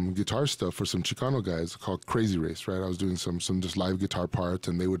guitar stuff for some Chicano guys called Crazy Race, right? I was doing some just live guitar parts,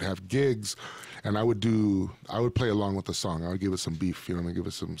 and they would have gigs, and I would play along with the song. I would give it some beef, give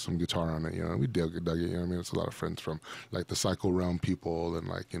it some guitar on it, we dug it, It's a lot of friends from like the Psycho Realm people and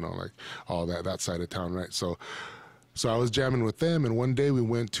like all that side of town, right? So I was jamming with them, and one day we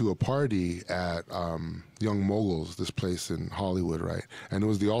went to a party at Young Moguls, this place in Hollywood, right? And it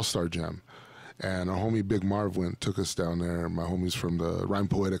was the All-Star Jam. And our homie Big Marv took us down there. My homies from the Rhyme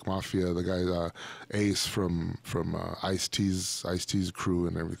Poetic Mafia, the guy Ace from Ice-T's crew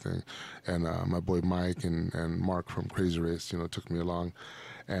and everything, and my boy Mike and Mark from Crazy Race, took me along.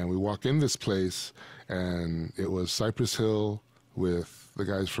 And we walk in this place, and it was Cypress Hill with the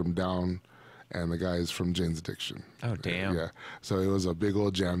guys from Down and the guys from Jane's Addiction. Oh, damn. Yeah. So it was a big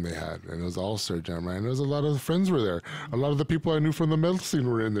old jam they had, and it was all-star jam, right? And there was a lot of the friends were there. A lot of the people I knew from the metal scene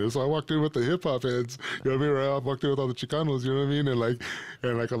were in there. So I walked in with the hip-hop heads, you know what I mean? Right? I walked in with all the Chicanos, you know what I mean?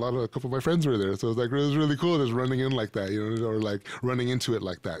 And a couple of my friends were there. So it was really cool just running in like that, or like running into it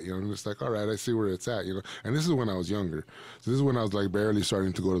like that, and it's like, all right, I see where it's at, And this is when I was younger. So this is when I was like barely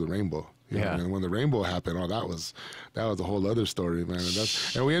starting to go to the Rainbow. Yeah. And when the rainbow happened, that was a whole other story, man.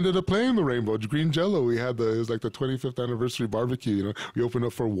 And we ended up playing the rainbow. Green Jello, it was like the 25th anniversary barbecue, We opened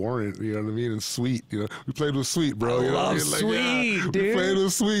up for Warrant, you know what I mean? And Sweet, We played with Sweet, bro. I love Sweet, dude. We played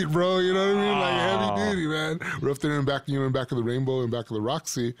with Sweet, bro. You know what I mean? Like heavy duty, man. We're up there in back, in back of the Rainbow and back of the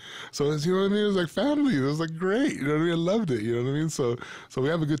Roxy. So it's, you know what I mean? It was like family. It was like great. You know what I mean? I loved it. You know what I mean? So we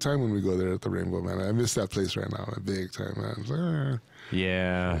have a good time when we go there at the Rainbow, man. I miss that place right now, big time, man. It's like,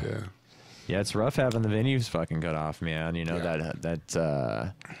 yeah. Yeah, it's rough having the venues fucking cut off, man.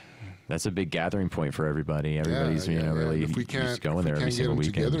 That's a big gathering point for everybody. Everybody's really if we can't, just going there every single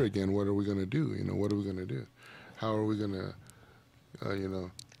weekend. Together again, what are we gonna do? What are we gonna do? How are we gonna,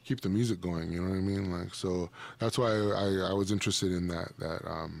 keep the music going? You know what I mean? Like, so that's why I was interested in that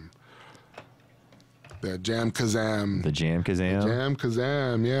Jam Kazam. The Jam Kazam? The Jam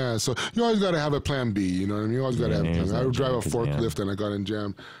Kazam, yeah. So you always got to have a plan B, you know what I mean? You always got to have a plan B. I would drive a forklift and I got in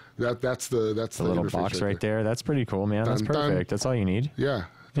Jam. That's the little box right there. That's pretty cool, man. That's perfect. That's all you need. Yeah.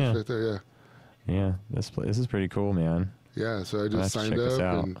 Right there, yeah. Yeah, this is pretty cool, man. Yeah, so I just signed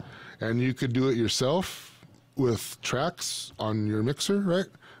up and you could do it yourself with tracks on your mixer, right?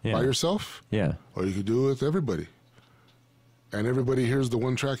 Yeah. By yourself. Yeah. Or you could do it with everybody. And everybody hears the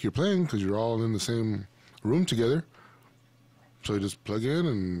one track you're playing because you're all in the same room together. So you just plug in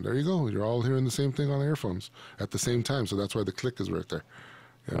and there you go. You're all hearing the same thing on the earphones at the same time. So that's why the click is right there.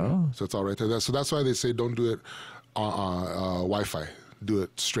 So it's all right there. So that's why they say don't do it Wi-Fi. Do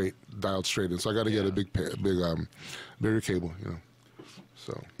it straight, dialed straight in. So I got to get a bigger cable,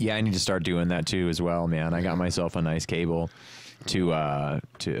 So yeah, I need to start doing that too as well, man. I got myself a nice cable to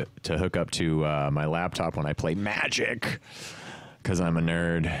hook up to my laptop when I play Magic, because I'm a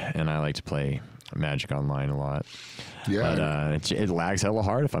nerd and I like to play Magic online a lot. Yeah, but it lags hella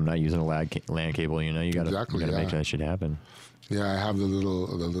hard if I'm not using a LAN cable. You gotta make that shit happen. Yeah, I have the little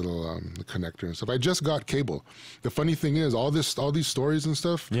connector and stuff. I just got cable. The funny thing is, all these stories and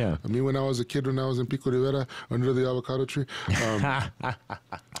stuff. Yeah. I mean, when I was a kid, when I was in Pico Rivera under the avocado tree,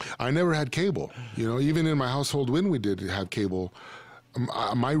 I never had cable. Even in my household when we did have cable,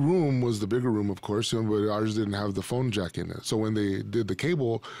 my room was the bigger room, of course, but ours didn't have the phone jack in it. So when they did the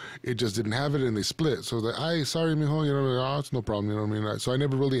cable, it just didn't have it, and they split. So sorry, mijo, it's no problem. You know what I mean? So I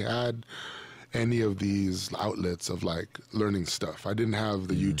never really had any of these outlets of like learning stuff. I didn't have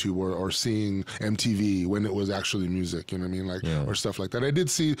the YouTube or seeing MTV when it was actually music, you know what I mean? Or stuff like that. I did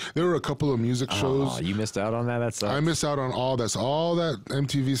see, there were a couple of music shows. You missed out on that? That sucks. I missed out on all that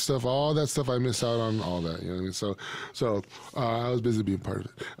MTV stuff, all that stuff. I missed out on all that, you know what I mean? So I was busy being part of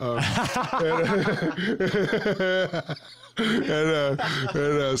it.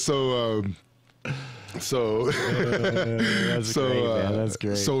 That's great, man. That's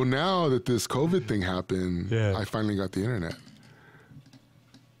great. So now that this COVID thing happened, I finally got the internet.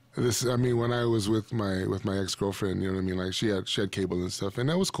 When I was with my ex-girlfriend, you know what I mean? Like she had cable and stuff, and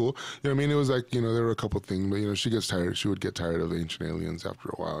that was cool. You know what I mean? It was like, there were a couple things, but she gets tired. She would get tired of Ancient Aliens after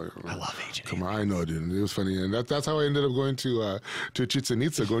a while. I love Ancient Aliens. Come on, I know, dude. It was funny, and that's how I ended up going to Chichen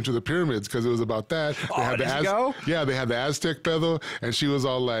Itza, going to the pyramids, because it was about that. Did you go? Yeah, they had the Aztec pedo, and she was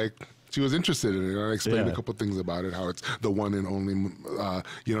all like, she was interested in it. I explained a couple things about it, how it's the one and only, you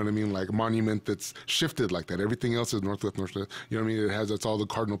know what I mean, like monument that's shifted like that. Everything else is northwest, northwest. You know what I mean? That's all the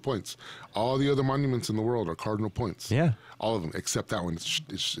cardinal points. All the other monuments in the world are cardinal points. Yeah. All of them, except that one.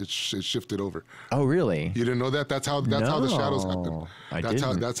 It's shifted over. Oh, really? You didn't know that? That's how the shadows happen.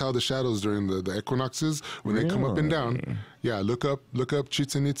 That's how the shadows during the equinoxes, when they come up and down. Yeah, look up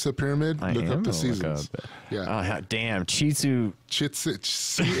Chichen Itza pyramid. Look up the seasons. Yeah. Oh, damn, Chitz,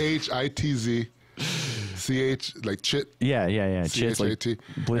 CHITZ. CH like chit. Yeah. Chits like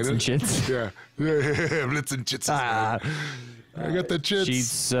Blitz and Chits. Yeah. Blitz and Chits. I got the chits.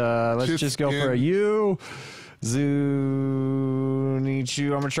 Cheats. Let's just go for a U. Zunichu.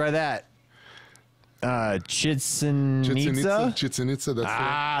 I'm gonna try that. Chichen Itza. Chichen Itza.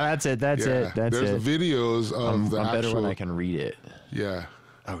 That's it. That's it. There's videos of the I'm better actual. when I can read it. Yeah.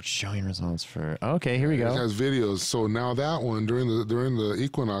 Oh, it's showing results for. Okay, here we go. It has videos. So now that one during the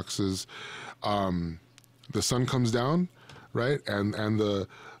equinoxes, the sun comes down, right, and the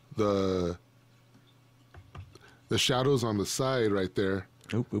shadows on the side right there.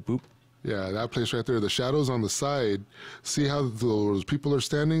 Oop, oop, oop. Yeah, that place right there. The shadows on the side. See how those people are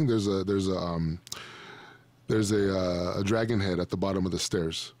standing? There's a dragon head at the bottom of the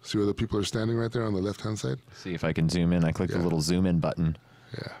stairs. See where the people are standing right there on the left-hand side? See if I can zoom in. I click the little zoom in button.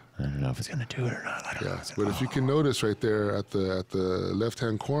 Yeah. I don't know if it's gonna do it or not. I don't know. But if you can notice right there at the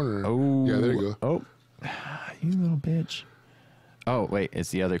left-hand corner. Oh. Yeah, there you go. Oh. You little bitch. Oh, wait,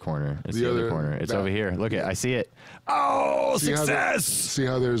 it's the other corner. It's the other corner. It's over here. Look I see it. Oh, success! See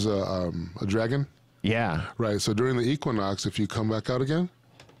how there's a dragon? Yeah. Right. So during the equinox, if you come back out again,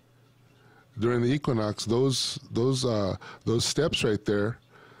 during the equinox, those steps right there,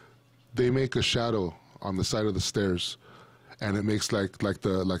 they make a shadow on the side of the stairs, and it makes like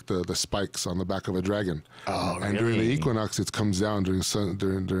the spikes on the back of a dragon. Oh, and during the equinox, it comes down during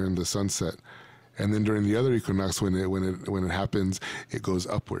the sunset, and then during the other equinox, when it happens, it goes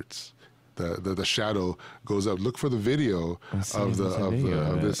upwards. The shadow goes up. Look for the video of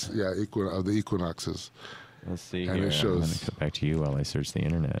the equinoxes. Let's see and here. It shows. I'm going to come back to you while I search the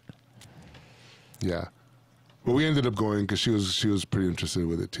internet. Yeah. But we ended up going because she was pretty interested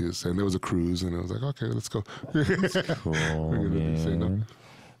with it too. And there was a cruise, and I was like, okay, let's go. That's cool, man.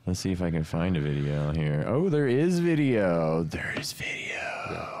 Let's see if I can find a video here. Oh, there is video. There is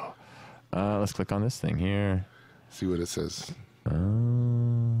video. Yeah. Let's click on this thing here. See what it says.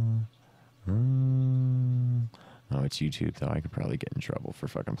 Oh, it's YouTube, though. I could probably get in trouble for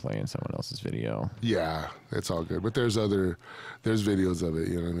fucking playing someone else's video. Yeah, it's all good. But there's videos of it,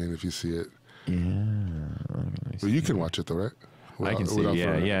 you know what I mean, if you see it. Yeah. But you can watch it, though, right? I can see, I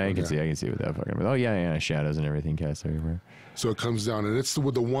can see without fucking. Oh, yeah, shadows and everything cast everywhere. So it comes down, and it's the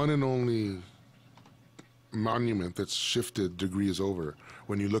one and only monument that's shifted degrees over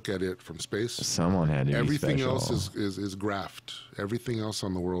when you look at it from space. Someone had to Everything be else is graphed. Everything else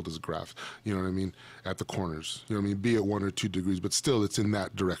on the world is graphed. You know what I mean? At the corners. You know what I mean? Be it 1 or 2 degrees, but still it's in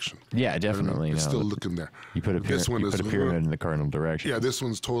that direction. Yeah, definitely. You know? It's still looking there. You put a pyramid in the cardinal direction. Yeah, this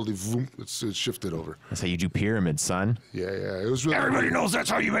one's totally it's shifted over. That's how you do pyramids, son. Yeah. It was really Everybody knows that's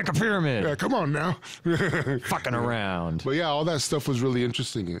how you make a pyramid. Yeah, come on now. Fucking around. But yeah, all that stuff was really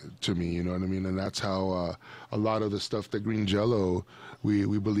interesting to me, you know what I mean? And that's how a lot of the stuff that Green Jello, we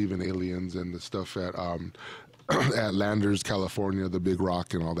believe in aliens, and the stuff at at Landers, California, the Big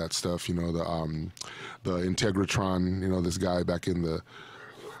Rock and all that stuff, you know, the Integratron, you know, this guy back in the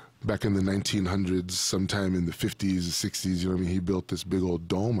 1900s, sometime in the 50s, 60s, you know what I mean? He built this big old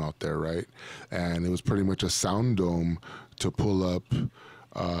dome out there, right? And it was pretty much a sound dome to pull up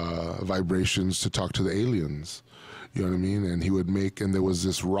vibrations to talk to the aliens, you know what I mean? And he would and there was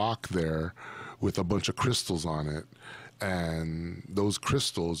this rock there with a bunch of crystals on it. And those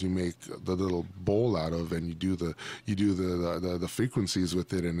crystals you make the little bowl out of, and you do the frequencies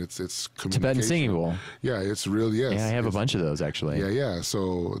with it, and it's communication. Tibetan singing bowl. Yeah, it's really, yes. Yeah, I have a bunch of those actually. Yeah.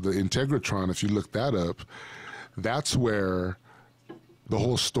 So the Integratron, if you look that up, that's where the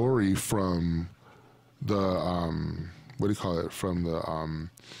whole story from the what do you call it? From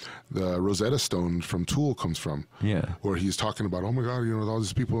the Rosetta Stone from Tool comes from. Yeah. Where he's talking about, oh my God, you know, all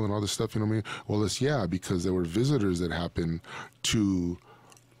these people and all this stuff, you know what I mean? Well, it's, yeah, because there were visitors that happened to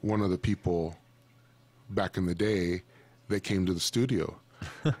one of the people back in the day that came to the studio.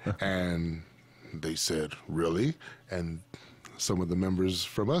 And they said, really? And some of the members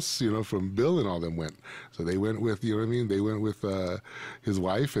from us, you know, from Bill and all them went. So they went with, you know what I mean? They went with his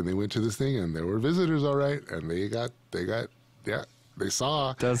wife, and they went to this thing, and there were visitors, all right. And they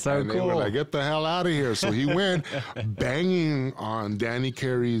saw. That's so and cool. They were like, get the hell out of here. So he went banging on Danny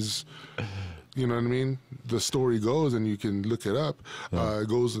Carey's, you know what I mean? The story goes, and you can look it up,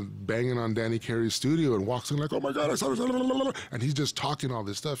 goes banging on Danny Carey's studio and walks in like, oh my God, I saw this, and he's just talking all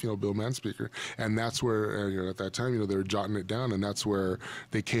this stuff, you know, Bill Manspeaker. And that's where, you know, at that time, you know, they were jotting it down, and that's where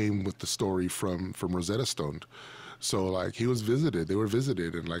they came with the story from Rosetta Stone. So like he was visited, they were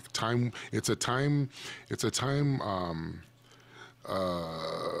visited, and like it's a time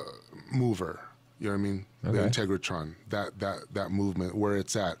mover. You know what I mean? Okay. The Integratron, that movement, where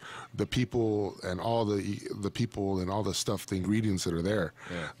it's at, the people and all the people and all the stuff, the ingredients that are there.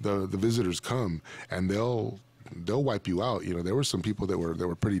 Yeah. The visitors come, and they'll wipe you out. You know, there were some people that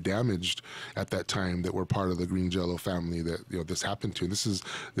were pretty damaged at that time that were part of the Green Jello family that, you know, this happened to. This is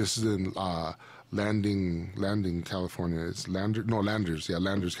in Landing, California. It's Landers. Yeah,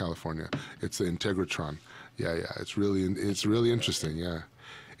 Landers, California. It's the Integratron. Yeah. It's really interesting. Yeah,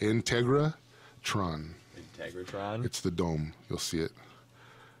 Integratron. It's the dome. You'll see it.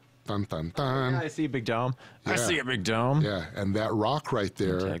 Dun, dun, dun. Yeah, I see a big dome. Yeah. I see a big dome. Yeah, and that rock right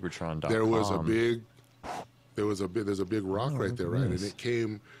there. Integratron.com. There's a big rock right there, right?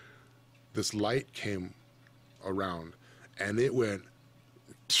 And this light came around, and it went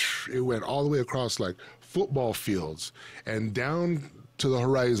all the way across like football fields and down to the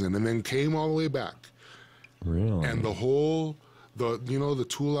horizon, and then came all the way back. Really? And the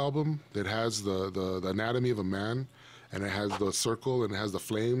Tool album that has the anatomy of a man, and it has the circle and it has the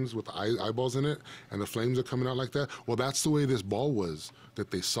flames with the eyeballs in it, and the flames are coming out like that. Well, that's the way this ball was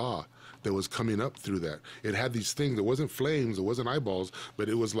that they saw that was coming up through that. It had these things. It wasn't flames. It wasn't eyeballs, but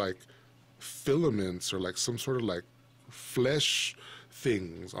it was like filaments or like some sort of like flesh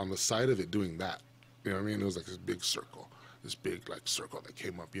things on the side of it doing that. You know what I mean? It was like this big circle. This big like circle that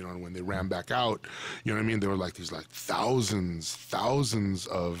came up, you know, and when they ran back out, you know what I mean? There were like these like thousands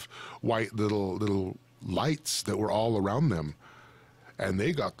of white little lights that were all around them. And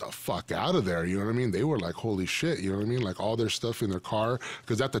they got the fuck out of there, you know what I mean? They were like, holy shit, you know what I mean? Like all their stuff in their car.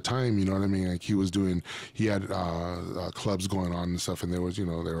 Because at the time, you know what I mean? Like he had clubs going on and stuff, and there was, you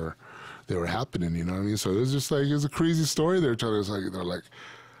know, they were happening, you know what I mean? So it was just like, it was a crazy story they were telling us. Like, they're like,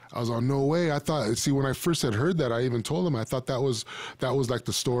 I was on no way. I thought, see, when I first had heard that, I even told them, I thought that was like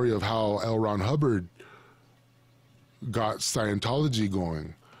the story of how L. Ron Hubbard got Scientology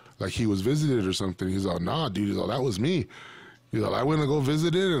going. Like he was visited or something. He's all, nah, dude. He's all, that was me. He's all, I went to go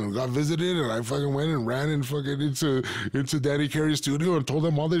visit it and got visited, and I fucking went and ran and fucking into Danny Carey's studio and told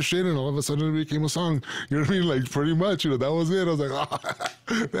them all this shit, and all of a sudden it became a song. You know what I mean? Like pretty much, you know, that was it. I was like, oh,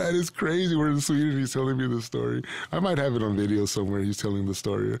 that is crazy. We're in Sweden. He's telling me the story. I might have it on video somewhere. He's telling the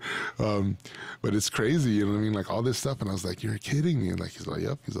story, but it's crazy. You know what I mean? Like all this stuff, and I was like, you're kidding me? And like he's like,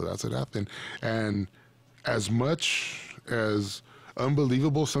 yep. He's like, that's what happened. And as much as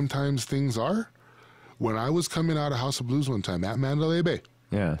unbelievable sometimes things are, when I was coming out of House of Blues one time at Mandalay Bay,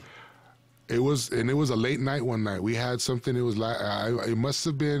 yeah, it was a late night one night. We had something. It was like it must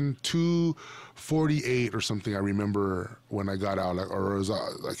have been 2:48 or something. I remember when I got out, or it was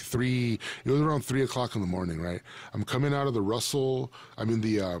like 3. It was around 3 o'clock in the morning. Right, I'm coming out of the Russell. I mean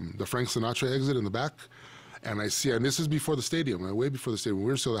the Frank Sinatra exit in the back, and I see, and this is before the stadium, way before the stadium. We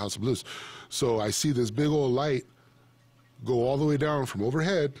were still at House of Blues, so I see this big old light go all the way down from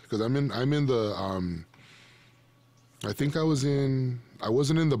overhead, because I'm in the I think I wasn't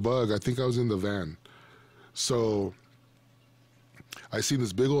in the Bug, I think I was in the van. So I see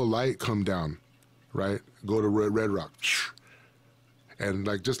this big old light come down, right? Go to Red Rock. And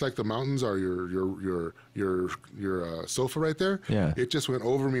like, just like the mountains are your sofa right there, yeah, it just went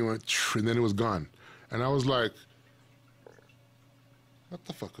over me, and then it was gone. And I was like, what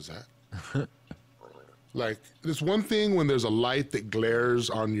the fuck was that? Like, there's one thing when there's a light that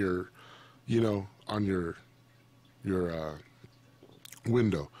glares on your, you know, on your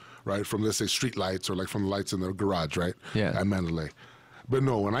window, right? From, let's say, street lights, or like from the lights in the garage, right? Yeah. At Mandalay. But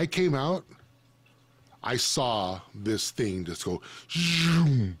no, when I came out, I saw this thing just go,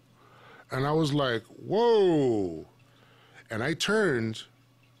 zoom, and I was like, whoa. And I turned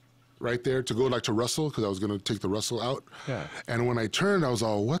right there to go like to Russell, because I was going to take the Russell out. Yeah. And when I turned, I was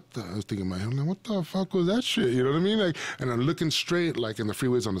all, I was thinking in my head, what the fuck was that shit? You know what I mean? Like, and I'm looking straight, like, in the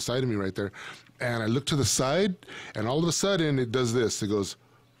freeways on the side of me right there. And I look to the side, and all of a sudden it does this. It goes,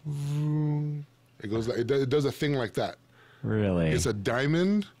 it does a thing like that. Really? It's a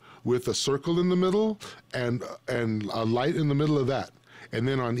diamond with a circle in the middle and a light in the middle of that. And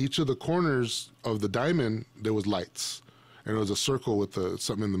then on each of the corners of the diamond, there was lights. And it was a circle with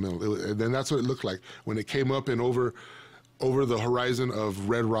something in the middle. And then that's what it looked like when it came up and over the horizon of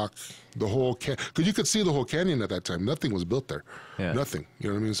Red Rock, the whole because you could see the whole canyon at that time. Nothing was built there. Yeah. Nothing. You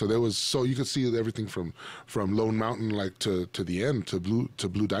know what I mean? So you could see everything from Lone Mountain, like to the end, to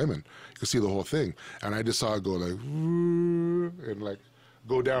Blue Diamond. You could see the whole thing. And I just saw it go like, and like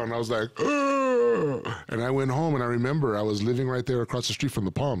go down. I was like, and I went home, and I remember I was living right there across the street from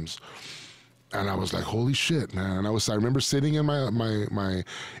the Palms. And I was like, holy shit, man. And I remember sitting in my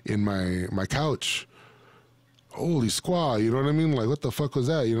couch. Holy squaw, you know what I mean? Like, what the fuck was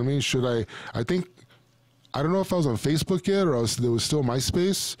that? You know what I mean? I don't know if I was on Facebook yet, or there was still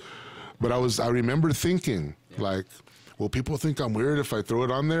MySpace, but I remember thinking, like, will people think I'm weird if I throw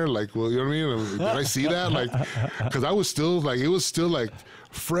it on there? Like, well, you know what I mean? Did I see that? Like, because I was still, like, it was still, like,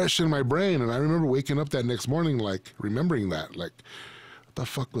 fresh in my brain. And I remember waking up that next morning, like, remembering that, like, what the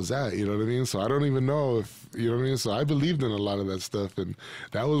fuck was that? You know what I mean? So I don't even know if, you know what I mean? So I believed in a lot of that stuff. And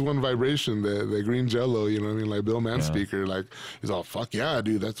that was one vibration, the green jello, you know what I mean? Like Bill Manspeaker, like, he's all, fuck yeah,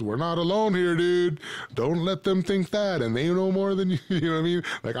 dude, we're not alone here, dude. Don't let them think that. And they know more than you, you know what I mean?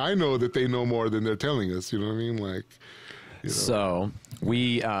 Like, I know that they know more than they're telling us, you know what I mean? Like, you know. So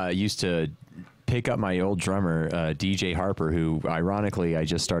we used to pick up my old drummer, DJ Harper, who ironically I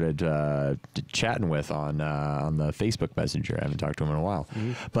just started chatting with on the Facebook Messenger. I haven't talked to him in a while,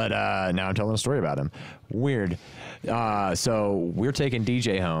 but now I'm telling a story about him. Weird. So we're taking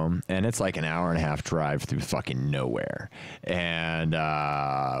DJ home, and it's like an hour and a half drive through fucking nowhere, and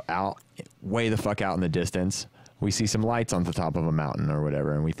out way the fuck out in the distance we see some lights on the top of a mountain or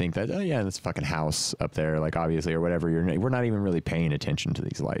whatever, and we think that, oh yeah, that's a fucking house up there, like obviously, or whatever. We're not even really paying attention to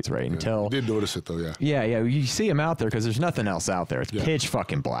these lights, right? Until you did notice it though, yeah. Yeah, you see them out there because there's nothing else out there. It's pitch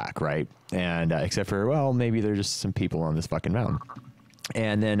fucking black, right? And except for, well, maybe there's just some people on this fucking mountain.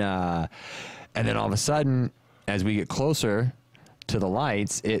 And then all of a sudden, as we get closer to the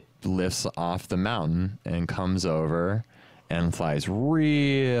lights, it lifts off the mountain and comes over and flies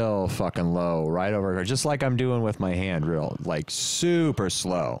real fucking low right over, just like I'm doing with my hand, real, like super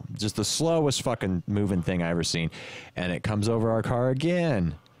slow. Just the slowest fucking moving thing I ever seen. And it comes over our car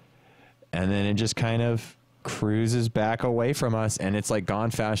again. And then it just kind of cruises back away from us, and it's like gone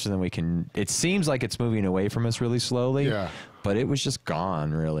faster than we can. It seems like it's moving away from us really slowly. Yeah. But it was just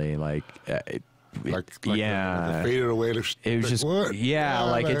gone, really. Like yeah, it faded away. It was just what? Yeah,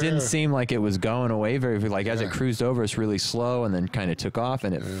 like it didn't seem like it was going away very. Like as it cruised over us really slow, and then kind of took off,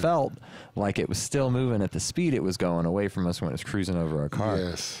 and it felt like it was still moving at the speed it was going away from us when it was cruising over our car.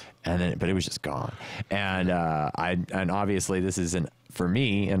 Yes. And then, but it was just gone. And and obviously this isn't, for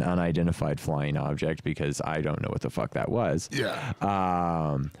me, an unidentified flying object because I don't know what the fuck that was. Yeah.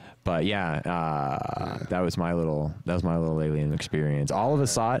 But that was my little alien experience. All of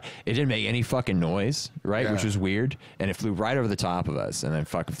us saw it. It didn't make any fucking noise, right? Yeah. Which was weird. And it flew right over the top of us, and then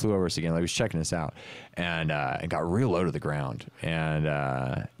fucking flew over us again. Like it was checking us out, and it got real low to the ground. And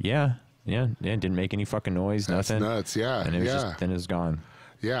it didn't make any fucking noise. That's nothing. Nuts. Yeah. And it was just, then it was gone.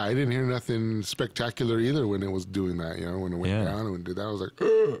 Yeah, I didn't hear nothing spectacular either when it was doing that. You know, when it went down and did that, I was like,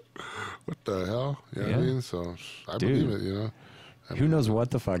 ugh, what the hell? You know what I mean? So I believe it. You know, who knows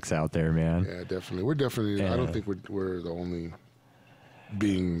what the fuck's out there, man? Yeah, definitely. We're definitely. I don't think we're the only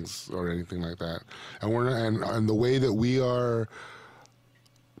beings or anything like that. And we're not, and the way that we are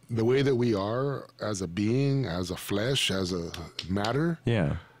as a being, as a flesh, as a matter.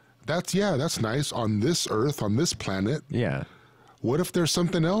 Yeah. That's nice on this earth, on this planet. Yeah. What if there's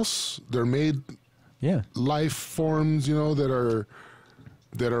something else? They're made life forms, you know, that are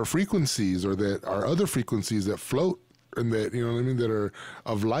frequencies, or that are other frequencies that float, and that, you know what I mean, that are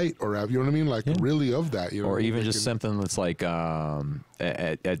of light, or you know what I mean, like really of that, you know, or even just something that's like at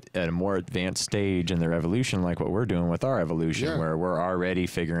a more advanced stage in their evolution, like what we're doing with our evolution, where we're already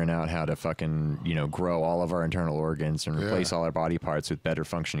figuring out how to fucking, you know, grow all of our internal organs and replace all our body parts with better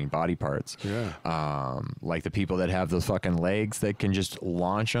functioning body parts. Like the people that have those fucking legs that can just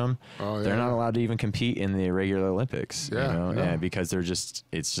launch them, they're not allowed to even compete in the regular Olympics, you know, and because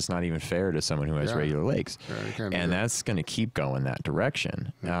it's just not even fair to someone who has regular legs. And that's going to keep going that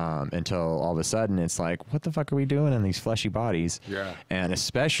direction until all of a sudden it's like, what the fuck are we doing in these fleshy bodies? And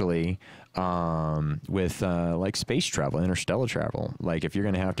especially with like space travel, interstellar travel. Like if you're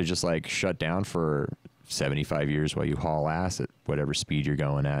going to have to just like shut down for 75 years while you haul ass at whatever speed you're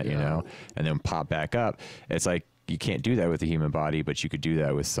going at, you know, and then pop back up. It's like, you can't do that with the human body, but you could do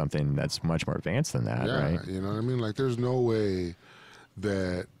that with something that's much more advanced than that, right? You know what I mean? Like there's no way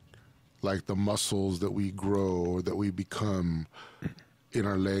that like the muscles that we grow or that we become in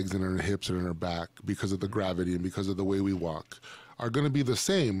our legs and in our hips and in our back because of the gravity and because of the way we walk are going to be the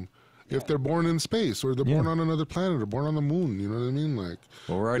same if they're born in space or they're born on another planet or born on the moon. You know what I mean? Like,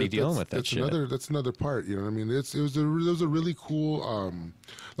 well, we're already dealing with that shit. That's another part. You know what I mean? It was a really cool.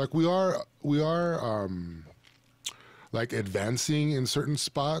 Like we are like advancing in certain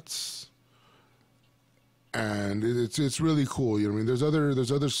spots. And it's really cool, you know what I mean?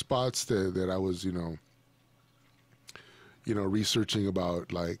 There's other spots that I was, you know, researching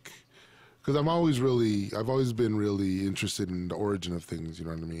about, like, because I've always been really interested in the origin of things, you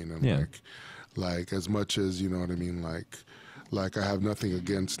know what I mean? And like as much as, you know what I mean, like I have nothing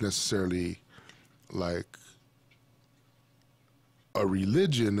against necessarily like a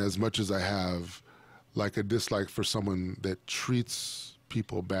religion as much as I have like a dislike for someone that treats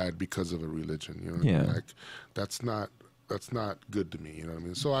people bad because of a religion, you know what I mean? Like that's not good to me, you know what I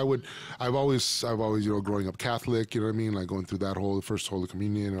mean? So I've always, you know, growing up Catholic, you know what I mean? Like going through that first Holy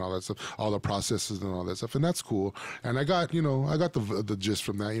Communion and all that stuff, all the processes and all that stuff. And that's cool. And I got the gist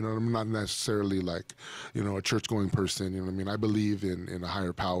from that, you know, I'm not necessarily like, you know, a church going person, you know what I mean? I believe in a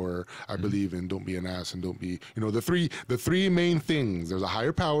higher power. I believe in don't be an ass and don't be, you know, the three main things. There's a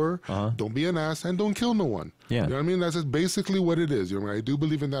higher power, don't be an ass, and don't kill no one. You know what I mean? That's just basically what it is. You know what I mean? I do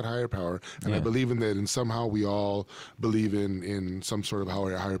believe in that higher power, and I believe in that, and somehow we all believe in some sort of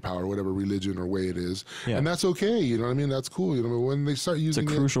higher power, whatever religion or way it is, and that's okay. You know what I mean? That's cool. You know, when they start using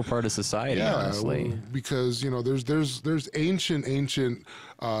it's a crucial part of society, honestly, because you know there's ancient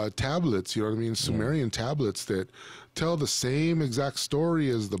tablets. You know what I mean? Sumerian tablets that tell the same exact story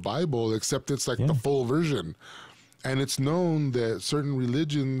as the Bible, except it's like the full version. And it's known that certain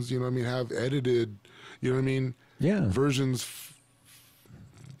religions, you know what I mean, have edited, you know what I mean, versions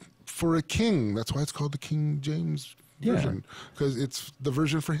for a king. That's why it's called the King James version, because it's the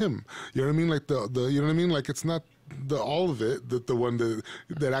version for him. You know what I mean? Like the you know what I mean? Like it's not all of it, the one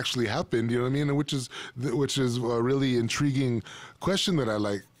that actually happened. You know what I mean? And which is a really intriguing question that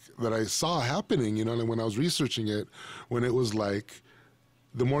I saw happening. You know, and when I was researching it, when it was like,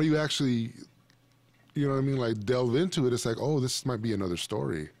 the more you actually, you know what I mean, like delve into it, it's like, oh, this might be another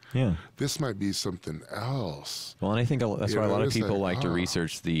story. Yeah. This might be something else. Well, and I think that's why a lot of people like to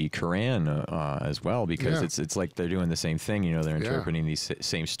research the Quran as well, because it's like they're doing the same thing. You know, they're interpreting these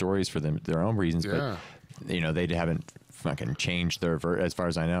same stories for their own reasons, but you know, they haven't fucking changed their as far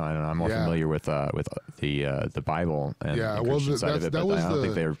as I know. I'm more familiar with the Bible and the Christian side of it, but I don't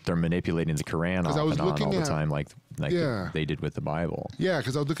think they're manipulating the Quran off and on all the time like they did with the Bible. Yeah,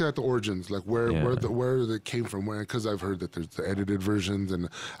 because I was looking at the origins, like where it came from. Because I've heard that there's the edited versions, and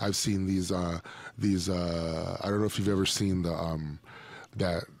I've seen these. I don't know if you've ever seen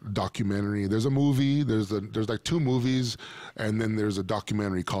that documentary. There's a movie. There's like 2 movies, and then there's a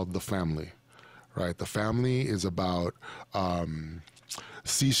documentary called The Family. Right, The Family is about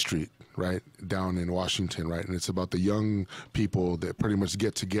C Street, right, down in Washington, right, and it's about the young people that pretty much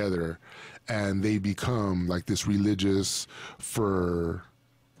get together, and they become like this religious for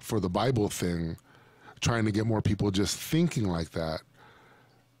the Bible thing, trying to get more people just thinking like that,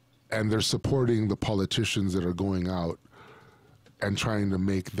 and they're supporting the politicians that are going out and trying to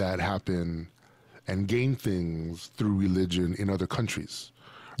make that happen and gain things through religion in other countries,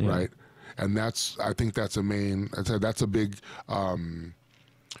 right? And I think that's a big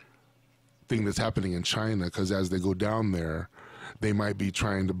thing that's happening in China, because as they go down there, they might be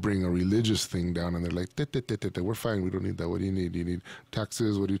trying to bring a religious thing down, and they're like, we're fine, we don't need that. What do you need? Do you need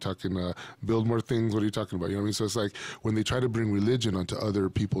taxes? What are you talking build more things? What are you talking about? You know what I mean? So it's like when they try to bring religion onto other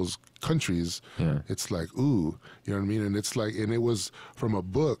people's countries, it's like, ooh, you know what I mean? And it's like, and it was from a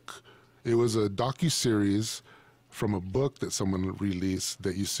book. It was a docuseries from a book that someone released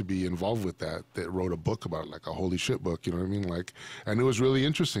that used to be involved with that wrote a book about it, like a holy shit book, you know what I mean? Like, and it was really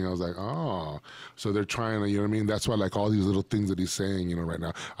interesting. I was like, oh, so they're trying to, you know what I mean? That's why, like, all these little things that he's saying, you know, right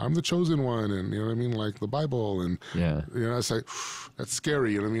now, I'm the chosen one, and you know what I mean? Like the Bible, and you know, it's like, that's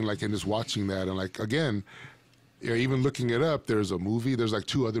scary, you know what I mean? Like, and just watching that, and like, again, you know, even looking it up, there's like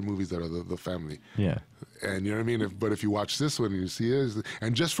 2 other movies that are the Family. Yeah. And you know what I mean? But if you watch this one and you see it,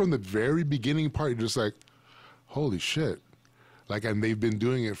 and just from the very beginning part, you're just like, holy shit. Like, and they've been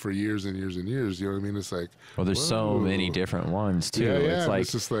doing it for years and years and years. You know what I mean? It's like, well, there's so many different ones too.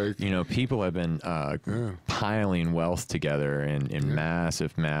 It's just like, you know, people have been piling wealth together in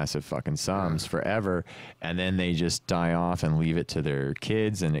massive fucking sums forever, and then they just die off and leave it to their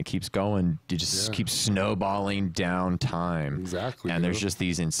kids, and it keeps going. You just keep snowballing down time. Exactly. And there's just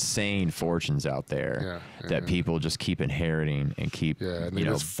these insane fortunes out there that people just keep inheriting and keep. Yeah, and they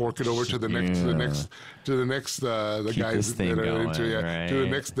just fork it over to the next, the guys that are into to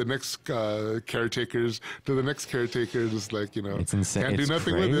the next caretakers, to the next caretakers. It's like, you know, it's insane. Can't do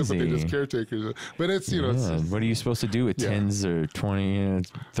nothing with it, but they just caretakers. But it's, you know, what are you supposed to do with tens or 20,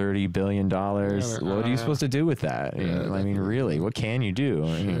 $30 billion? What are you supposed to do with that? I mean, really, what can you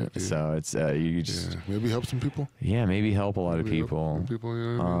do? So it's you just maybe help some people. Yeah, maybe help a lot of people. You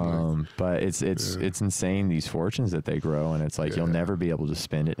know what I mean? But it's insane, these fortunes that they grow, and it's like you'll never be able to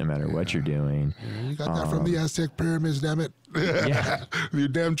spend it no matter what you're doing. You got that from the Aztec pyramids, damn it. The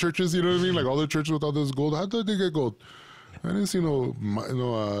damn churches, you know what I mean? Like all the churches with all this gold. How did they get gold? I didn't see no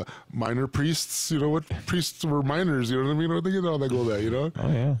minor priests. You know what? Priests were miners. You know what I mean? Where they get all that gold at? You know? Oh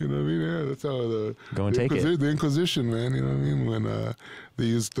yeah. You know what I mean? Yeah, that's how the Inquisition, man. You know what I mean? When they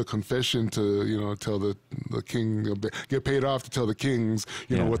used the confession to, you know, tell the king, get paid off to tell the kings,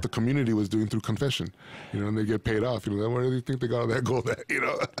 you know, what the community was doing through confession. You know, and they get paid off. You know, where do you think they got all that gold at? You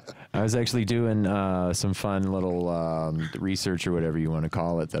know? I was actually doing some fun little research or whatever you want to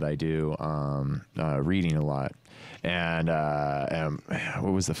call it that I do, reading a lot. And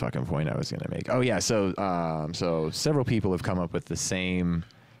what was the fucking point I was going to make? Oh yeah, so several people have come up with the same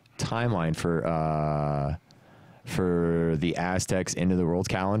timeline for the Aztecs end of the world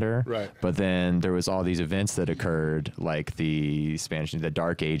calendar. Right. But then there was all these events that occurred, like the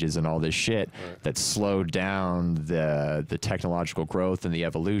Dark Ages and all this shit that slowed down the technological growth and the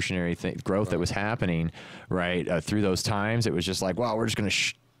evolutionary growth that was happening, right? Through those times, it was just like, well, we're just going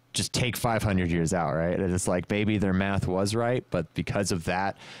to just take 500 years out, right? And it's like, maybe their math was right, but because of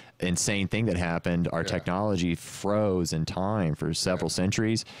that insane thing that happened, our technology froze in time for several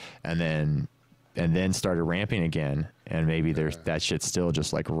centuries, and then started ramping again. and maybe there's that shit's still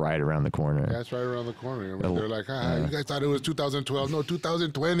just like right around the corner. That's right around the corner. I mean, they're like, you guys thought it was 2012. No,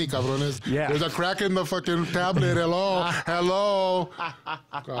 2020, cabrones. Yeah. There's a crack in the fucking tablet. Hello.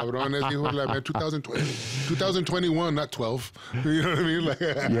 Cabrones, hijo de la 2020. 2021, not 12. You know what I mean? Like,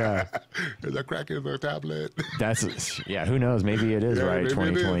 yeah. There's a crack in the tablet. Who knows? Maybe it is right,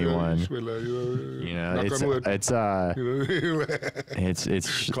 2021. It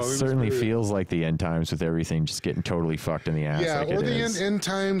certainly feels like the end times with everything just getting totally fucked in the ass. Yeah, like or the end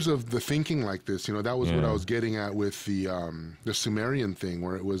times of the thinking like this. That was what I was getting at with the Sumerian thing,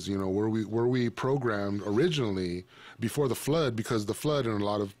 where it was, were we programmed originally before the flood, because the flood and a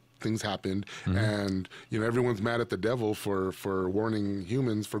lot of things happened, and everyone's mad at the devil for warning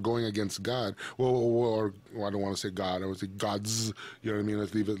humans for going against God. Well, I don't want to say God. I would say gods. You know what I mean?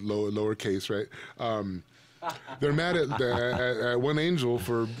 Let's leave it lowercase, right? They're mad at one angel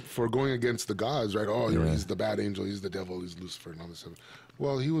for going against the gods, right? Oh, he's the bad angel. He's the devil. He's Lucifer and all this stuff.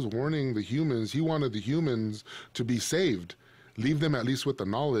 Well, he was warning the humans. He wanted the humans to be saved, leave them at least with the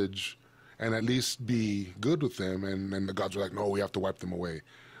knowledge, and at least be good with them. And the gods were like, no, we have to wipe them away.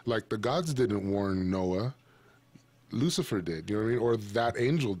 Like, the gods didn't warn Noah. Lucifer did, you know what I mean? Or that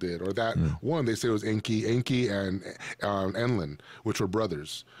angel did, or that one. They say it was Enki and Enlil, which were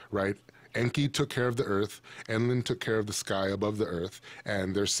brothers, right? Enki took care of the earth, Enlil took care of the sky above the earth,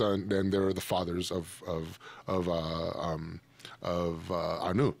 and their son, then they were the fathers of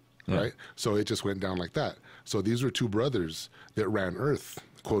Anu, right? So it just went down like that. So these were two brothers that ran earth,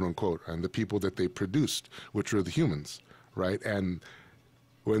 quote unquote, and the people that they produced, which were the humans, right? And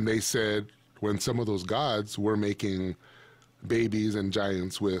when some of those gods were making babies and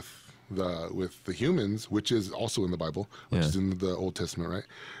giants with the humans, which is also in the Bible, which is in the Old Testament, right?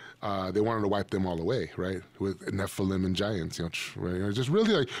 They wanted to wipe them all away, right? With Nephilim and giants, right? Just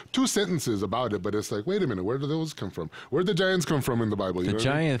really like two sentences about it, but it's like, wait a minute, where do those come from? Where did the giants come from in the Bible? The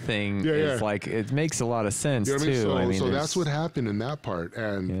giant thing is like, it makes a lot of sense too. I mean, so that's what happened in that part.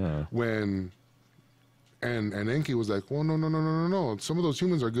 And when and Enki was like, well, no. Some of those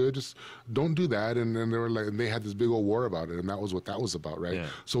humans are good. Just don't do that. And then they were like, and they had this big old war about it, and that was what that was about, right? Yeah.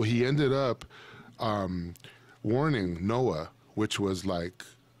 So he ended up warning Noah, which was like,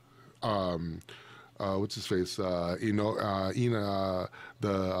 what's his face? The Enochian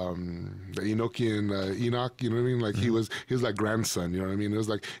Enoch. You know what I mean? Like he was like grandson. You know what I mean? It was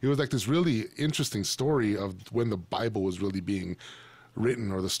like this really interesting story of when the Bible was really being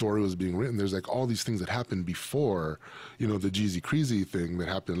written, or the story was being written. There's like all these things that happened before, the Jeezy Creasy thing that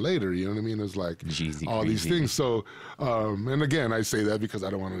happened later. You know what I mean? It's like Jeezy all these things. So, and again, I say that because I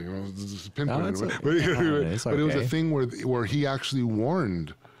don't want to, pinpoint it. But it was a thing where he actually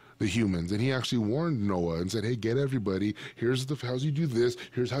warned the humans, and he actually warned Noah and said, hey, get everybody, here's how you do this,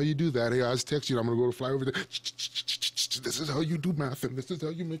 here's how you do that. Hey, Aztecs, I'm going to go fly over there. This is how you do math, and this is how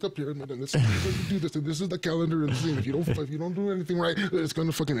you make a pyramid, and this is how you do this, and this is the calendar, and if you don't do anything right, it's going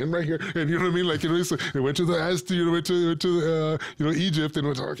to fucking end right here. And you know what I mean? Like, so it went to the Aztecs, went to Egypt, and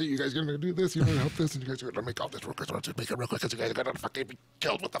went, okay, you guys are going to do this, help this, and you guys are going to make all this real quick, just make it real quick, because you guys are going to fucking be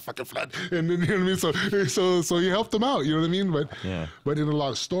killed with the fucking flood. And then, you know what I mean? So he helped them out, you know what I mean? But in a lot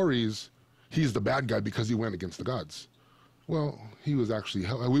of stories, he's the bad guy because he went against the gods. Well, he was actually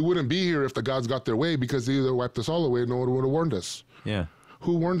we wouldn't be here if the gods got their way, because they either wiped us all away, no one would have warned us. Yeah.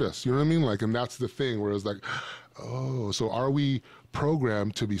 Who warned us? You know what I mean? Like, and that's the thing where it's like, oh, so are we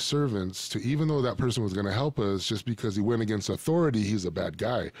programmed to be servants to, even though that person was going to help us, just because he went against authority, he's a bad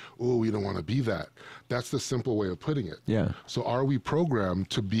guy. Oh, we don't want to be that. That's the simple way of putting it. Yeah. So are we programmed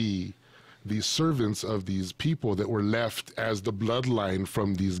to be these servants of these people that were left as the bloodline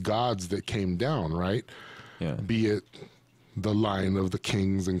from these gods that came down, right? Yeah. Be it the line of the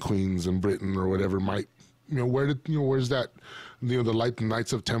kings and queens in Britain or whatever might, where's that, the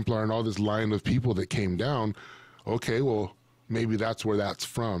Knights of Templar and all this line of people that came down. Okay, well, maybe that's where that's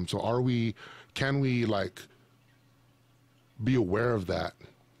from. So can we like be aware of that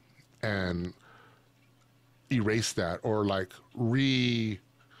and erase that, or like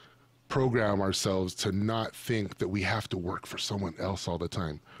program ourselves to not think that we have to work for someone else all the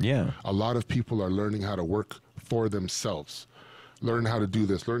time. Yeah. A lot of people are learning how to work for themselves, learn how to do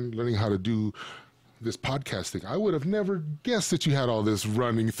this, learning how to do this podcasting. I would have never guessed that you had all this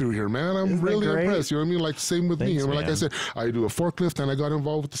running through here, man. I'm really impressed. You know what I mean? Like, same with me. Like I said, I do a forklift, and I got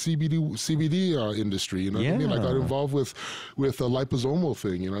involved with the CBD industry. You know what I mean? I got involved with a liposomal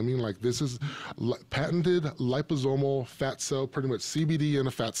thing. You know what I mean? Like, this is patented liposomal fat cell, pretty much CBD in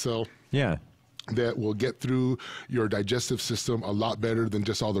a fat cell. Yeah. That will get through your digestive system a lot better than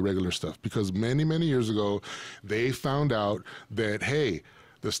just all the regular stuff. Because many, many years ago, they found out that, hey,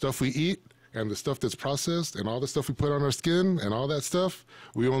 the stuff we eat And the stuff that's processed and all the stuff we put on our skin and all that stuff,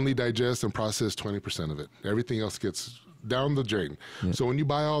 we only digest and process 20% of it. Everything else gets down the drain. Yeah. So when you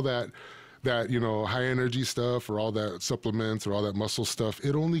buy all that, you know, high energy stuff or all that supplements or all that muscle stuff,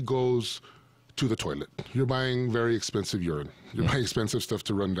 it only goes to the toilet. You're buying very expensive urine. You're buying expensive stuff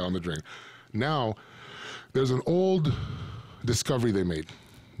to run down the drain. Now, there's an old discovery they made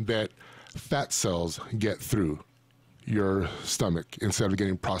that fat cells get through your stomach instead of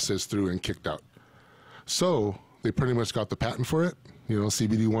getting processed through and kicked out. So they pretty much got the patent for it, you know,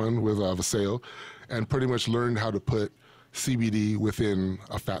 CBD1 with Vaseo, and pretty much learned how to put CBD within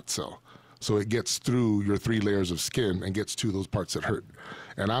a fat cell. So it gets through your 3 layers of skin and gets to those parts that hurt.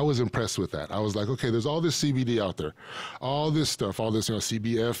 And I was impressed with that. I was like, okay, there's all this CBD out there, all this stuff, all this, you know,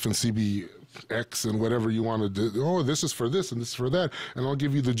 CBF and CBX and whatever you want to do. Oh, this is for this and this is for that. And I'll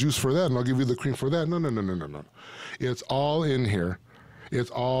give you the juice for that and I'll give you the cream for that. No, no, no, no, no, no. It's all in here. It's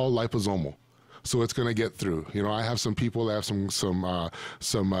all liposomal. So it's going to get through. You know, I have some people, I have some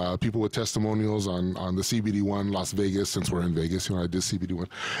people with testimonials on the CBD1 Las Vegas, since we're in Vegas. You know, I did CBD1,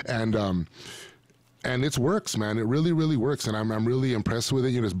 and it works, man. It really, really works, and I'm really impressed with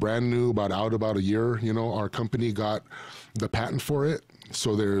it. You know, it's brand new, about a year. You know, our company got the patent for it.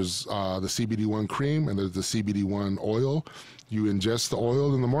 So there's the CBD1 cream and there's the CBD1 oil. You ingest the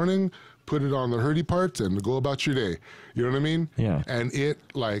oil in the morning, put it on the hurty parts, and go about your day. You know what I mean? Yeah. And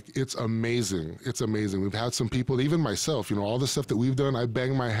it's amazing. It's amazing. We've had some people, even myself, you know, all the stuff that we've done. I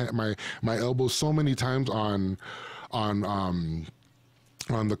banged my elbows so many times on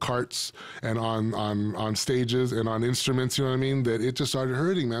the carts and on stages and on instruments, you know what I mean, that it just started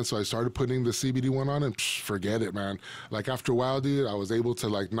hurting, man. So I started putting the CBD1 on and forget it, man. Like after a while, dude, I was able to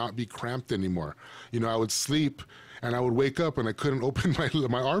like not be cramped anymore. You know, I would sleep and I would wake up and I couldn't open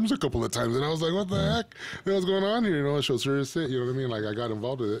my arms a couple of times. And I was like, what the heck? What's going on here? You know, it shows serious shit. You know what I mean? Like I got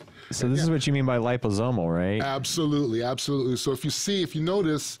involved with it. So this is what you mean by liposomal, right? Absolutely. Absolutely. So if you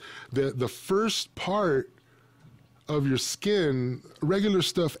notice the first part of your skin, regular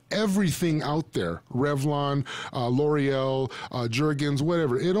stuff, everything out there, Revlon, L'Oreal, Jergens,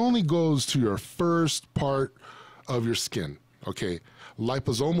 whatever, it only goes to your first part of your skin, okay?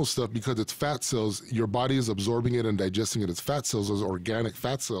 Liposomal stuff, because it's fat cells, your body is absorbing it and digesting it as fat cells, as organic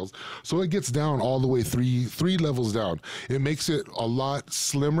fat cells, so it gets down all the way three levels down. It makes it a lot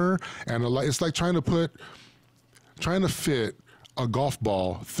slimmer, and it's like trying to fit a golf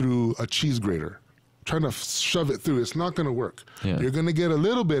ball through a cheese grater. Trying to shove it through, it's not going to work. Yeah. You're going to get a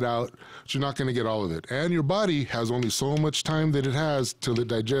little bit out, but you're not going to get all of it. And your body has only so much time that it has till it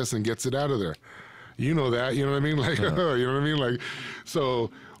digests and gets it out of there. You know that, you know what I mean? Like, you know what I mean? Like,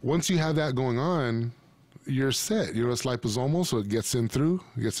 so once you have that going on, you're set. You know, it's liposomal, so it gets in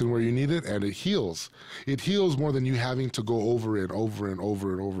where you need it, and it heals. It heals more than you having to go over it over and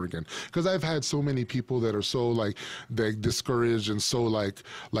over and over again. Because I've had so many people that are so like discouraged and so like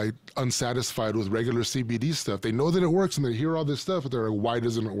unsatisfied with regular CBD stuff. They know that it works and they hear all this stuff, but they're like, why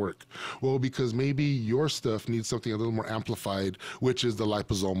doesn't it work? Well, because maybe your stuff needs something a little more amplified, which is the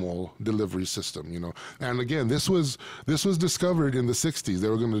liposomal delivery system, you know. And again, this was discovered in the 60s. They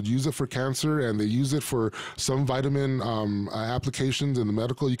were going to use it for cancer, and they use it for some vitamin applications in the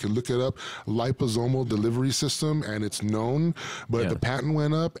medical. You can look it up, liposomal delivery system, and it's known, but the patent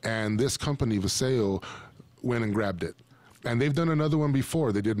went up, and this company, Vaseo, went and grabbed it. And they've done another one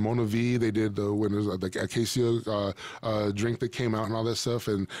before. They did Mona V. They did when there's the Acacia drink that came out and all that stuff,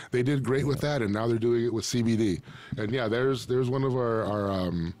 and they did great with that. And now they're doing it with CBD. And yeah, there's one of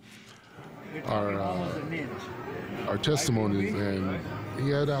our testimonies, and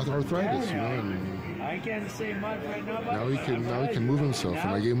he had arthritis, you know. And I can't say much right now. now he can move himself,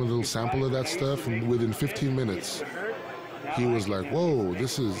 and I gave him a little sample of that stuff, and within 15 minutes. He was like, whoa,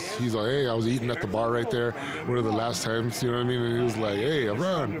 he's like, hey, I was eating at the bar right there, one of the last times, you know what I mean? And he was like, hey,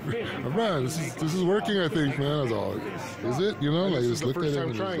 Avran, this is working, I think, man. I was all, is it? You know, like, just looked at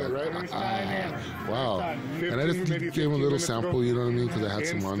him and was like, wow. And I just gave him a little sample, you know what I mean? Because I had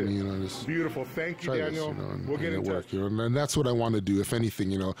some on me, you know, just beautiful. Thank you, Daniel. This, you know, and it worked, you know, and that's what I want to do. If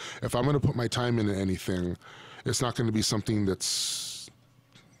anything, you know, if I'm going to put my time into anything, it's not going to be something that's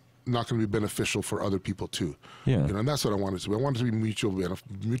not going to be beneficial for other people too. Yeah. You know, and that's what I want it to be. I want it to be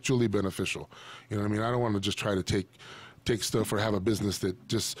mutually beneficial. You know what I mean? I don't want to just try to take stuff or have a business that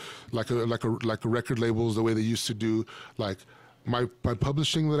just like a record labels the way they used to do. Like my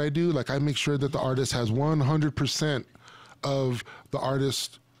publishing that I do, like I make sure that the artist has 100% of the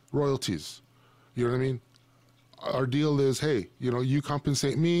artist royalties. You know what I mean? Our deal is, hey, you know, you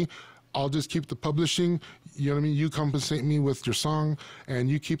compensate me, I'll just keep the publishing. You know what I mean? You compensate me with your song, and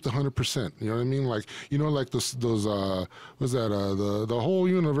you keep the 100%. You know what I mean? Like, you know, like those what's that? The whole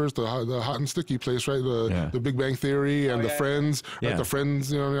universe, the hot and sticky place, right? The Big Bang Theory and the Friends, right? The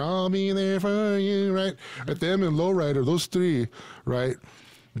Friends. You know, I'll be there for you, right? At them and Lowrider, those three, right?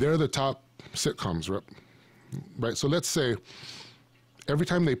 They're the top sitcoms, right? So let's say every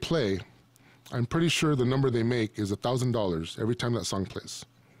time they play, I'm pretty sure the number they make is $1,000 every time that song plays.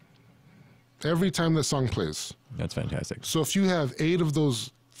 Every time that song plays. That's fantastic. So if you have 8 of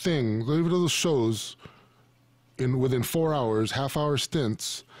those things, 8 of those shows within 4 hours, half-hour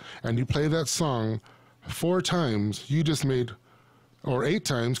stints, and you play that song 4 times, you just made, or 8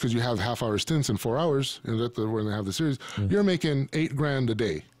 times, because you have half-hour stints in 4 hours, and when they have the series, you're making $8,000 a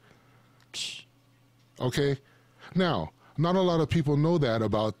day. Okay? Now, not a lot of people know that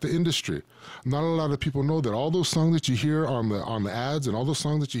about the industry. Not a lot of people know that all those songs that you hear on the ads and all those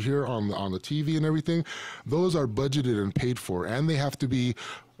songs that you hear on the TV and everything, those are budgeted and paid for, and they have to be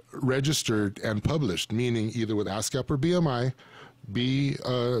registered and published, meaning either with ASCAP or BMI. Be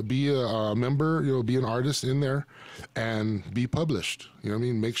a member, you know, be an artist in there, and be published. You know what I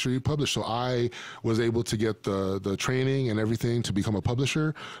mean? Make sure you publish. So I was able to get the training and everything to become a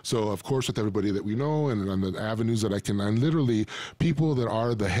publisher. So of course, with everybody that we know and on the avenues that I can, and literally people that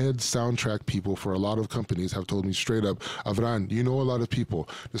are the head soundtrack people for a lot of companies have told me straight up, Avran, you know a lot of people.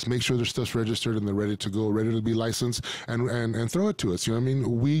 Just make sure their stuff's registered and they're ready to go, ready to be licensed, and throw it to us. You know what I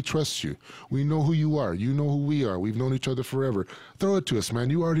mean? We trust you. We know who you are. You know who we are. We've known each other forever. Throw it to us, man.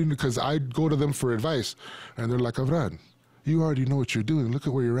 You already know, because I go to them for advice, and they're like, Avran, you already know what you're doing. Look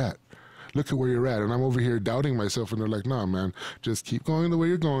at where you're at. Look at where you're at. And I'm over here doubting myself, and they're like, nah, man, just keep going the way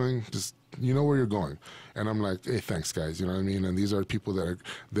you're going. Just, you know where you're going. And I'm like, hey, thanks, guys. You know what I mean? And these are people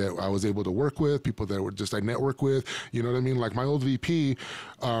that I was able to work with, people that were just I network with. You know what I mean? Like my old VP, you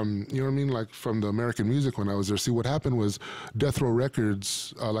know what I mean? Like from the American Music when I was there. See, what happened was Death Row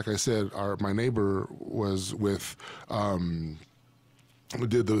Records, like I said, my neighbor was with...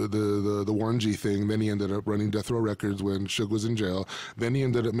 did the Warren G thing. Then he ended up running Death Row Records when Suge was in jail. Then he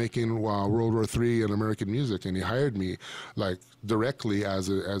ended up making World War III and American Music, and he hired me like directly as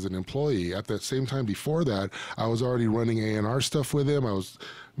an employee. At that same time, before that, I was already running A&R stuff with him.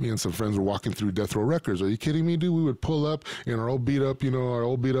 Me and some friends were walking through Death Row Records. Are you kidding me, dude? We would pull up in our old beat up, our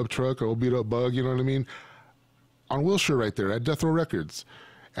old beat up truck, our old beat up bug, you know what I mean? On Wilshire right there at Death Row Records.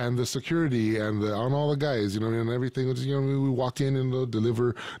 And the security and on all the guys, and everything. We walk in and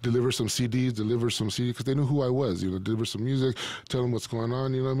deliver some CDs, because they knew who I was. Deliver some music, tell them what's going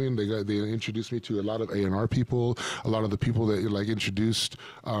on. You know what I mean? They introduced me to a lot of A&R people, a lot of the people that like introduced,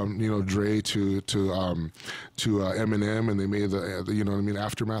 Dre to Eminem, and they made the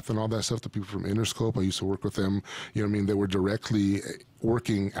Aftermath and all that stuff. The people from Interscope, I used to work with them. You know what I mean? They were directly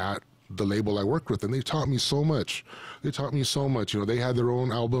working at the label I worked with, and they taught me so much. They had their own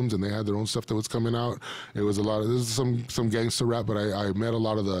albums and they had their own stuff that was coming out. It was this is some gangster rap, but I met a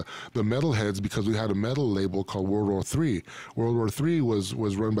lot of the metalheads because we had a metal label called World War III. World War III was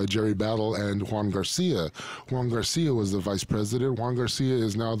run by Jerry Battle and Juan Garcia. Juan Garcia was the vice president. Juan Garcia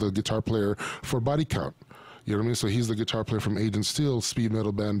is now the guitar player for Body Count. You know what I mean? So he's the guitar player from Agent Steel, speed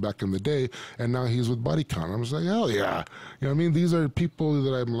metal band back in the day, and now he's with Body Count. I was like, hell yeah. You know what I mean? These are people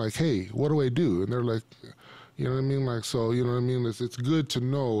that I'm like, hey, what do I do? And they're like, you know what I mean? Like, so, you know what I mean? It's good to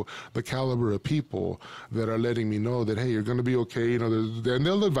know the caliber of people that are letting me know that, hey, you're going to be okay. And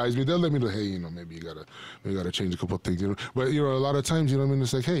they'll advise me. They'll let me know, hey, maybe you gotta change a couple of things. But a lot of times, you know what I mean?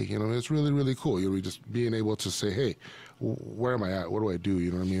 It's like, hey, it's really, really cool. Just being able to say, hey, where am I at? What do I do?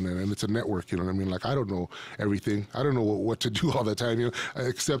 You know what I mean? And it's a network, you know what I mean? Like, I don't know everything. I don't know what to do all the time,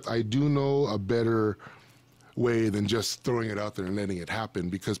 except I do know a better way than just throwing it out there and letting it happen,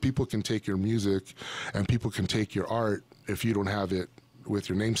 because people can take your music and people can take your art if you don't have it with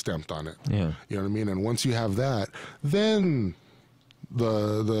your name stamped on it. Yeah. You know what I mean? And once you have that, then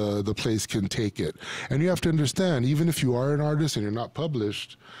the place can take it. And you have to understand, even if you are an artist and you're not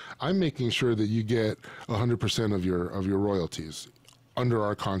published, I'm making sure that you get 100% of your royalties under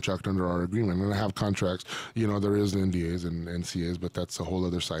our contract, under our agreement. And I have contracts, there is NDAs and NCAs, but that's a whole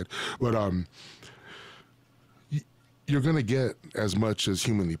other side. But you're going to get as much as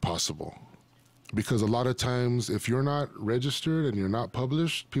humanly possible. Because a lot of times, if you're not registered and you're not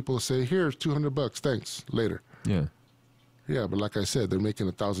published, people say, here's $200, thanks, later. Yeah. Yeah, but like I said, they're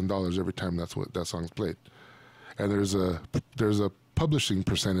making $1,000 every time that song's played. And there's a publishing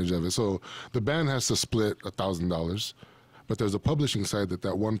percentage of it. So the band has to split $1,000, but there's a publishing side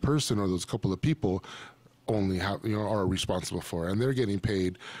that one person or those couple of people only have, are responsible for. And they're getting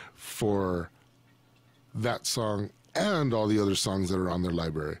paid for that song and all the other songs that are on their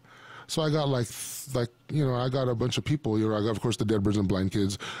library. So I got like I got a bunch of people. I got, of course, the Dead Birds and Blind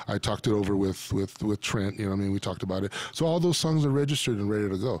Kids. I talked it over with Trent. You know what I mean? We talked about it. So all those songs are registered and ready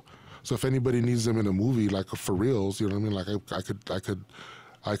to go. So if anybody needs them in a movie, like for reals, you know what I mean? Like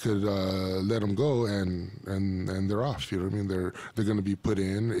I could let them go and they're off. You know what I mean? They're going to be put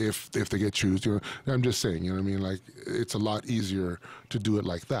in if they get chosen. You know, I'm just saying. You know what I mean? Like it's a lot easier to do it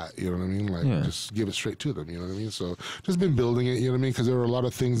like that. You know what I mean? Like just give it straight to them. You know what I mean? So just been building it. You know what I mean? Because there were a lot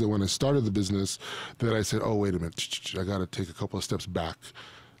of things that when I started the business that I said, oh wait a minute, I got to take a couple of steps back.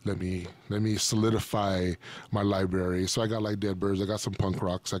 Let me solidify my library. So I got like Dead Birds. I got some punk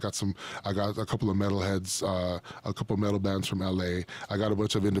rocks. I got a couple of metalheads, a couple of metal bands from LA. I got a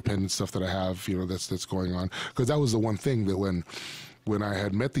bunch of independent stuff that I have, you know, that's going on. Because that was the one thing that when I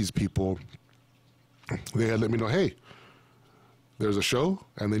had met these people, they had let me know, hey, there's a show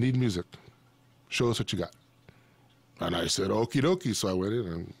and they need music. Show us what you got. And I said, okie dokie. So I went in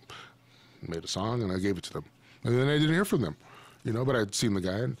and made a song and I gave it to them. And then I didn't hear from them. You know, but I'd seen the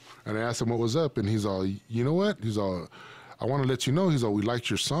guy, and I asked him what was up, and he's all, you know what? He's all, I want to let you know. He's all, we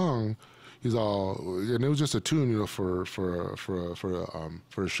liked your song. He's all, and it was just a tune, you know, for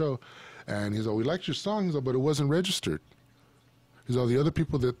a show, and he's all, we liked your song. He's all, but it wasn't registered. He's all, the other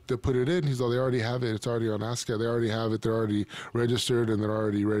people that put it in, he's all, they already have it. It's already on ASCAP. They already have it. They're already registered, and they're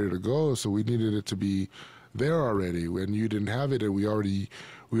already ready to go. So we needed it to be there already. When you didn't have it, and we already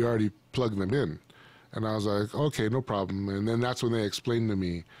plugged them in. And I was like, okay, no problem. And then that's when they explained to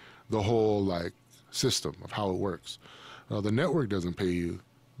me the whole like system of how it works. The network doesn't pay you.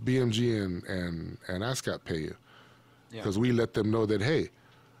 BMG and ASCAP pay you. Because we let them know that, hey,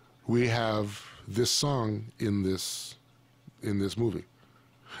 we have this song in this movie.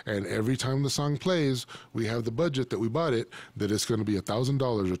 And every time the song plays, we have the budget that we bought it, that it's going to be $1,000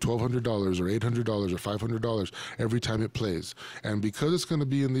 or $1,200 or $800 or $500 every time it plays. And because it's going to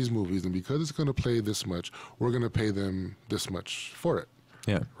be in these movies and because it's going to play this much, we're going to pay them this much for it.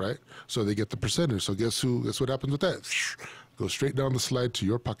 Yeah. Right? So they get the percentage. So guess what happens with that? Goes straight down the slide to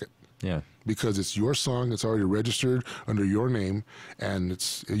your pocket. Yeah. Because it's your song, it's already registered under your name,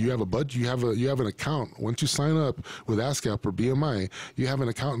 and you have a budget, you have an account. Once you sign up with ASCAP or BMI, you have an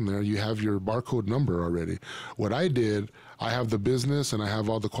account in there, you have your barcode number already. What I did, I have the business and I have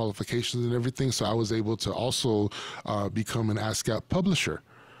all the qualifications and everything, so I was able to also become an ASCAP publisher.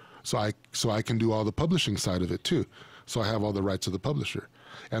 So I can do all the publishing side of it too. So I have all the rights of the publisher.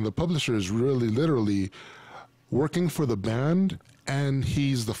 And the publisher is really literally working for the band, and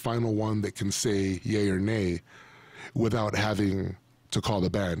he's the final one that can say yay or nay without having to call the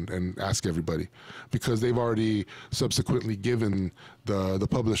band and ask everybody, because they've already subsequently given the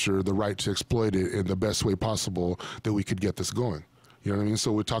publisher the right to exploit it in the best way possible that we could get this going. You know what I mean?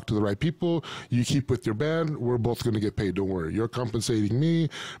 So we talk to the right people. You keep with your band. We're both going to get paid. Don't worry. You're compensating me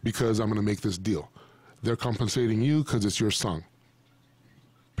because I'm going to make this deal. They're compensating you because it's your song.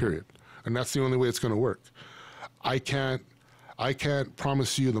 Period. And that's the only way it's going to work. I can't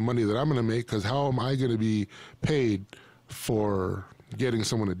promise you the money that I'm going to make, because how am I going to be paid for getting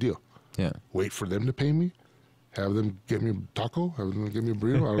someone a deal? Yeah. Wait for them to pay me? Have them get me a taco? Have them get me a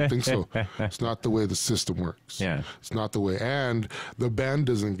burrito? I don't think so. It's not the way the system works. Yeah. It's not the way. And the band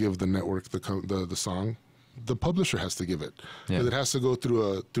doesn't give the network the song. The publisher has to give it. Because it has to go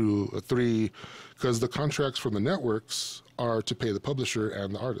through a three, because the contracts from the networks are to pay the publisher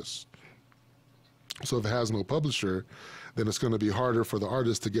and the artist. So if it has no publisher, then it's going to be harder for the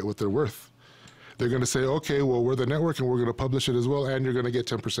artist to get what they're worth. They're going to say, okay, well, we're the network and we're going to publish it as well, and you're going to get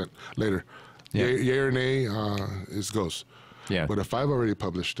 10% later. Yeah. Yay or nay, it goes. Yeah. But if I've already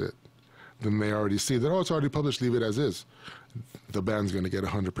published it, then they already see that, oh, it's already published, leave it as is. The band's going to get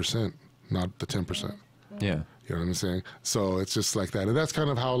 100%, not the 10%. Yeah. You know what I'm saying? So it's just like that. And that's kind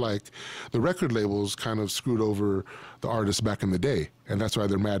of how, like, the record labels kind of screwed over the artists back in the day. And that's why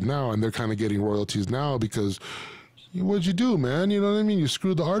they're mad now. And they're kind of getting royalties now because, what'd you do, man? You know what I mean? You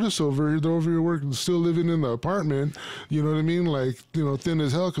screwed the artists over. They're over your work and still living in the apartment. You know what I mean? Like, you know, thin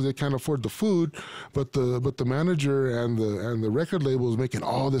as hell because they can't afford the food. But the manager and the record label is making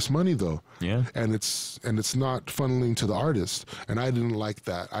all this money though. Yeah. And it's not funneling to the artist. And I didn't like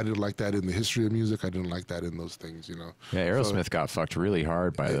that. I didn't like that in the history of music. I didn't like that in those things. You know. Yeah. Aerosmith got fucked really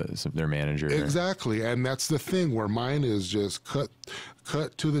hard by their manager. Exactly. And that's the thing where mine is just cut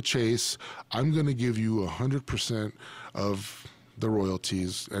to the chase. I'm going to give you 100% of the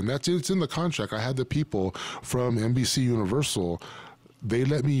royalties, and it's in the contract. I had the people from NBC Universal they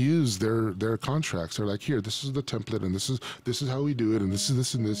let me use their contracts. They're like, here, this is the template, and this is how we do it, and this is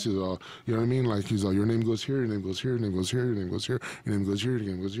this and this is all. You know what I mean? Like, he's all, your name goes here, your name goes here, your name goes here, your name goes here, your name goes here, your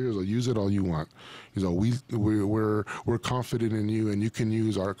name goes here. He's all, use it all you want. He's all, we're confident in you, and you can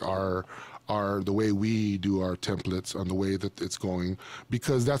use our the way we do our templates on the way that it's going,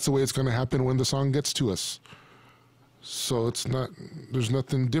 because that's the way it's going to happen when the song gets to us. So there's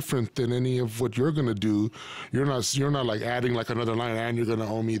nothing different than any of what you're gonna do. You're not like adding like another line, and you're gonna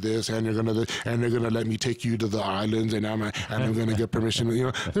owe me this, and you're gonna let me take you to the islands, and I'm gonna get permission. You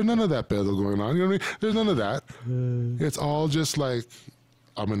know, there's none of that pedo going on. You know what I mean? There's none of that. It's all just like,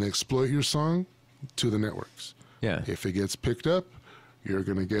 I'm gonna exploit your song to the networks. Yeah. If it gets picked up, you're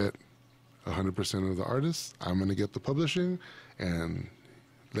gonna get 100% of the artists. I'm gonna get the publishing, and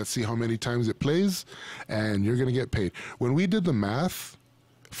let's see how many times it plays, and you're going to get paid. When we did the math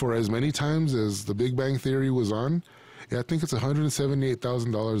for as many times as The Big Bang Theory was on, I think it's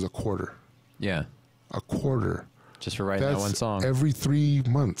 $178,000 a quarter. Yeah. A quarter. Just for writing that one song. Every 3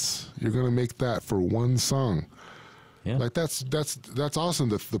 months, you're going to make that for one song. Yeah. Like, that's awesome.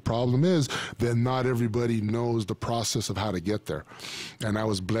 The problem is that not everybody knows the process of how to get there. And I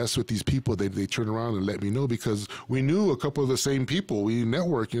was blessed with these people. They turned around and let me know, because we knew a couple of the same people. We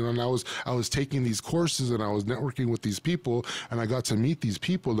networked, you know, and I was taking these courses, and I was networking with these people, and I got to meet these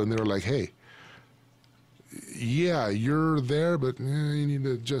people, and they were like, hey, yeah, you're there, but you need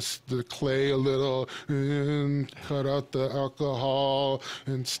to adjust the clay a little, and cut out the alcohol,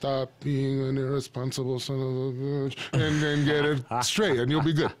 and stop being an irresponsible son of a bitch, and then get it straight, and you'll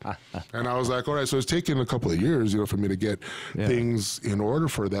be good. And I was like, all right. So it's taken a couple of years, you know, for me to get things in order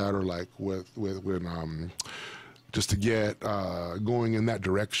for that, or like when just to get going in that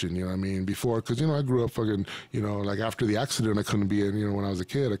direction, you know what I mean? Before, because, you know, I grew up fucking, you know, like after the accident, I couldn't be in, you know, when I was a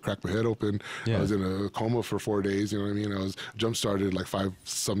kid, I cracked my head open. Yeah. I was in a coma for 4 days, you know what I mean? I was jump-started like 5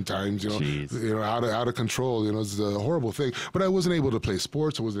 sometimes, you know, out of control, you know, it's a horrible thing. But I wasn't able to play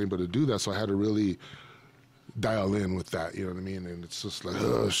sports, I wasn't able to do that, so I had to really dial in with that, you know what I mean? And it's just like, what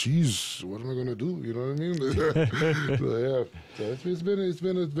am I gonna do? You know what I mean? So yeah, so it's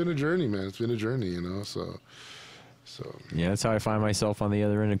been a journey, man. It's been a journey, you know. So yeah, that's how I find myself on the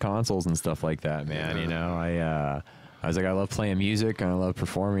other end of consoles and stuff like that, man. Yeah. You know, I was like, I love playing music and I love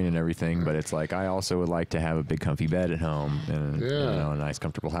performing and everything, but it's like I also would like to have a big comfy bed at home and you know, a nice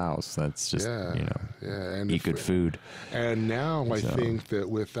comfortable house. That's just you know, and eat good food. And now I think that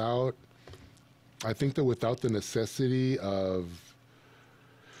without the necessity of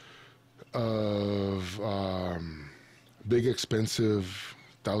big expensive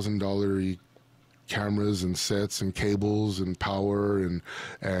 $1,000 cameras and sets and cables and power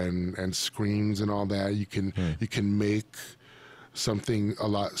and screens and all that, you can make something a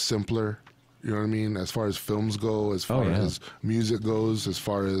lot simpler, you know what I mean, as far as films go, as far as music goes, as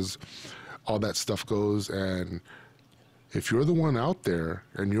far as all that stuff goes. And if you're the one out there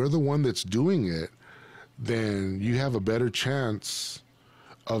and you're the one that's doing it, then you have a better chance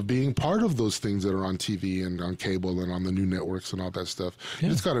of being part of those things that are on TV and on cable and on the new networks and all that stuff. Yeah.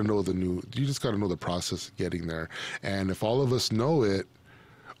 You just got to know the process of getting there. And if all of us know it,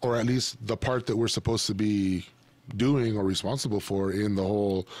 or at least the part that we're supposed to be doing or responsible for in the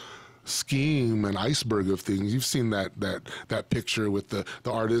whole scheme and iceberg of things, you've seen that picture with the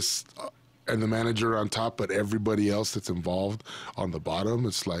artist and the manager on top, but everybody else that's involved on the bottom.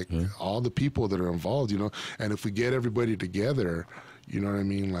 It's like all the people that are involved, you know. And if we get everybody together, you know what I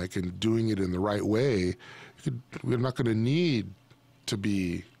mean, like, and doing it in the right way, we're not going to need to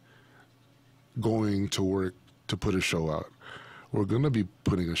be going to work to put a show out. We're going to be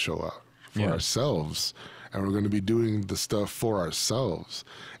putting a show out for ourselves, and we're going to be doing the stuff for ourselves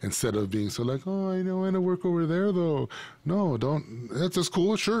instead of being so like, oh, I know I want to work over there though. No, don't. That's just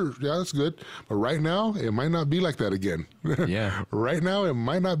cool. Sure. Yeah, that's good. But right now, it might not be like that again. Yeah. Right now, it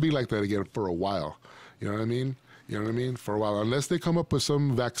might not be like that again for a while. You know what I mean? You know what I mean? For a while, unless they come up with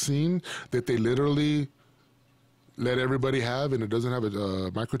some vaccine that they literally let everybody have, and it doesn't have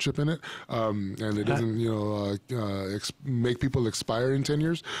a microchip in it, and it doesn't, you know, make people expire in 10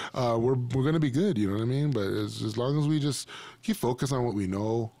 years, we're going to be good. You know what I mean? But as long as we just keep focused on what we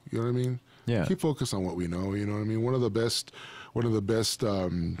know, you know what I mean? Yeah. Keep focused on what we know. You know what I mean? One of the best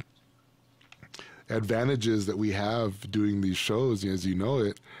advantages that we have doing these shows, as you know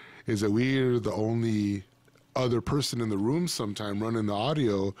it, is that we're the only other person in the room sometime running the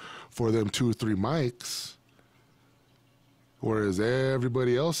audio for them 2 or 3 mics, whereas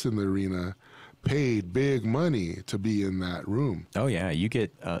everybody else in the arena paid big money to be in that room. Oh yeah, you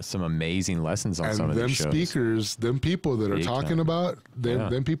get some amazing lessons on some of these shows. And them speakers, them people that are talking about,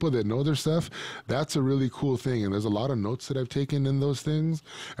 them people that know their stuff, that's a really cool thing. And there's a lot of notes that I've taken in those things.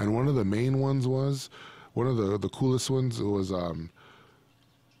 And one of the main ones was, one of the coolest ones was,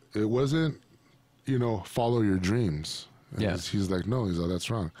 it wasn't, you know, follow your dreams. And he's like, no, he's all,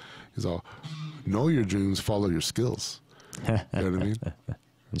 that's wrong. He's all, know your dreams, follow your skills. You know what I mean?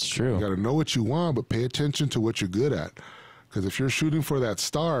 It's true. You got to know what you want, but pay attention to what you're good at. Because if you're shooting for that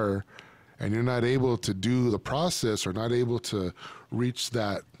star and you're not able to do the process or not able to reach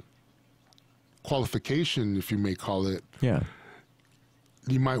that qualification, if you may call it,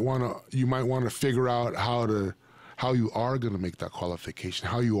 you might want to figure out how you are going to make that qualification,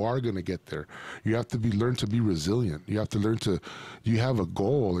 how you are going to get there. You have to learn to be resilient. You have to learn to, you have a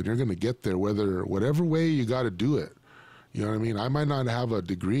goal and you're going to get there, whatever way you got to do it. You know what I mean? I might not have a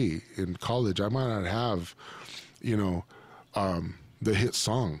degree in college. I might not have, you know, the hit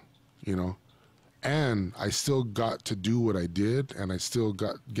song, you know, and I still got to do what I did, and I still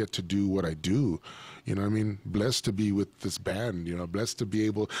get to do what I do. You know what I mean? Blessed to be with this band, you know, blessed to be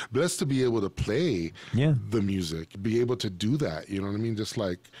able to play the music, be able to do that. You know what I mean? Just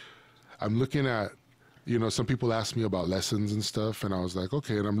like I'm looking at, you know, some people ask me about lessons and stuff, and I was like,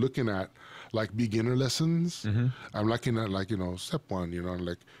 okay, and I'm looking at like beginner lessons. I'm looking at like, you know, step one, you know,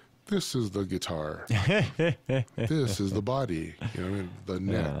 like this is the guitar, this is the body, you know what I mean? The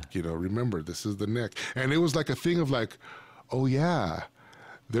neck, you know, remember this is the neck. And it was like a thing of like, oh yeah,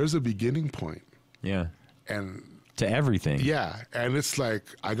 there's a beginning point. Yeah. And to everything. Yeah. And it's like,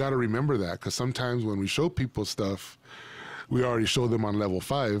 I got to remember that, because sometimes when we show people stuff, we already show them on level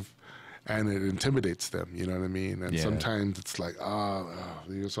 5. And it intimidates them, you know what I mean? And sometimes it's like,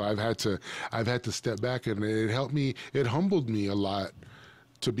 you know, so I've had to step back, and it helped me, it humbled me a lot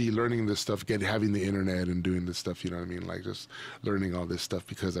to be learning this stuff, having the internet and doing this stuff, you know what I mean? Like just learning all this stuff,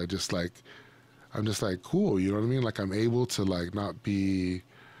 because I'm just like, cool, you know what I mean? Like I'm able to like not be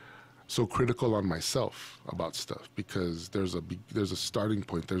so critical on myself about stuff, because there's a starting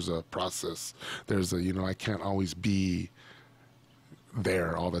point, there's a process, you know, I can't always be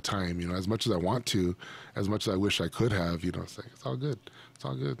there all the time, you know, as much as I want to, as much as I wish I could have, you know, it's like, it's all good,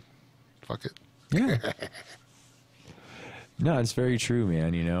 fuck it. Yeah. No, it's very true,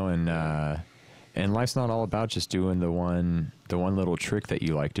 man, you know, and life's not all about just doing the one little trick that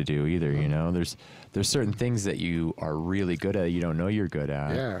you like to do either, you know. There's certain things that you are really good at, you don't know you're good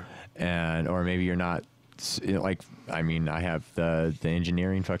at, or maybe you're not, you know, like, I mean, I have the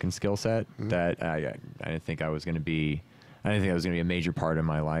engineering fucking skill set that I didn't think I was going to be. I didn't think it was going to be a major part of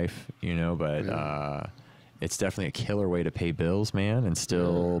my life, you know, but it's definitely a killer way to pay bills, man, and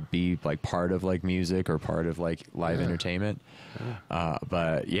still be like part of like music or part of like live entertainment.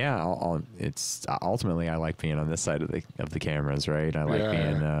 But yeah, it's ultimately I like being on this side of the cameras, right? I like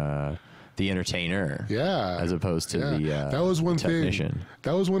being the entertainer, as opposed to the that was one technician. Thing.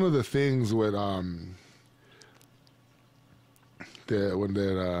 That was one of the things with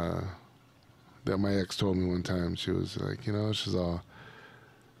that my ex told me one time. She was like, you know, she's all,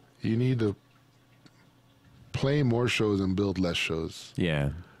 you need to play more shows and build less shows. Yeah.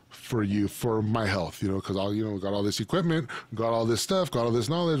 For my health, you know, because all, you know, we got all this equipment, got all this stuff, got all this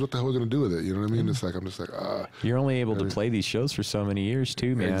knowledge. What the hell are we going to do with it? You know what I mean? It's like, I'm just like, you're only able to play these shows for so many years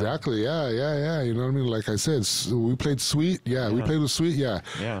too, man. Exactly. Yeah. You know what I mean? Like I said, we played Sweet. We played with Sweet. Yeah.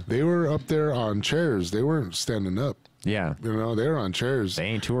 They were up there on chairs. They weren't standing up. Yeah, you know, they're on chairs. They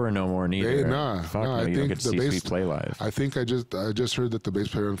ain't touring no more neither. I think the get to see bass play live. I think I just heard that the bass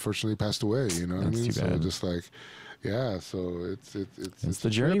player unfortunately passed away. You know what I mean? Too bad. So just like, yeah. So it's the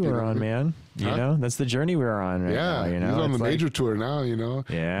journey we're on, man. You know, that's the journey we're on right now. You know, he's on the major tour now. You know,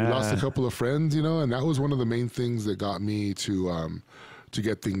 we lost a couple of friends. You know, and that was one of the main things that got me to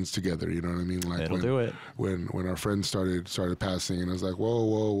get things together, you know what I mean? Like it'll do it. When our friends started passing, and I was like,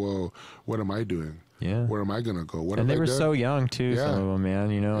 whoa, what am I doing? Yeah. Where am I going to go? And they were so young, too, some of them,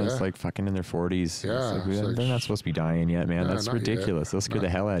 man. You know, it's like fucking in their 40s. Yeah. Like, they're not supposed to be dying yet, man. That's ridiculous. They'll scare the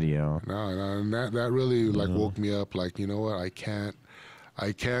hell out of you. No, and that really, like, woke me up. Like, you know what? I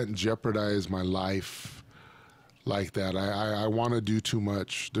can't jeopardize my life like that. I want to do too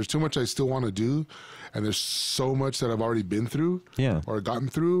much. There's too much I still want to do, and there's so much that I've already been through or gotten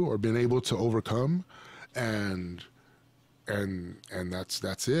through or been able to overcome, and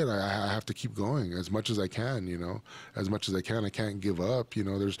that's it. I have to keep going as much as I can, you know, as much as I can. I can't give up, you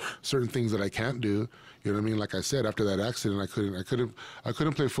know. There's certain things that I can't do, you know what I mean? Like I said, after that accident, I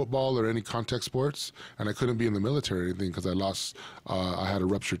couldn't play football or any contact sports, and I couldn't be in the military or anything because I had a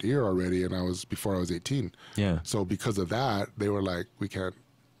ruptured ear already, and before I was 18. Yeah. So because of that, they were like, we can't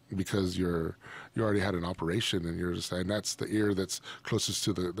because you already had an operation, and and that's the ear that's closest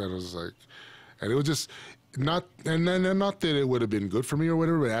to that was like, and it was just not that it would have been good for me or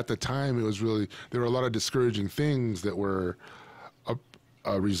whatever, but at the time it was really, there were a lot of discouraging things that were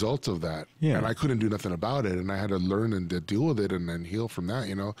a result of that, and I couldn't do nothing about it, and I had to learn and to deal with it and then heal from that,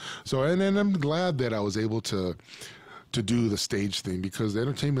 So and I'm glad that I was able to do the stage thing, because the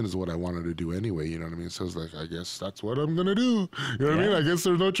entertainment is what I wanted to do anyway, you know what I mean? So it's like, I guess that's what I'm gonna do, you know what I mean? I guess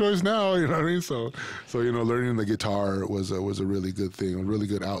there's no choice now, you know what I mean? So learning the guitar was a really good thing, a really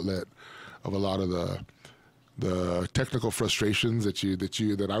good outlet of a lot of the technical frustrations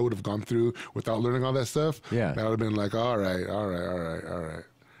that I would have gone through without learning all that stuff. That would have been like, all right.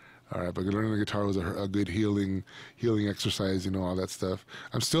 But learning the guitar was a good healing exercise, all that stuff.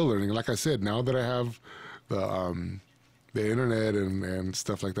 I'm still learning. Like I said, now that I have the internet and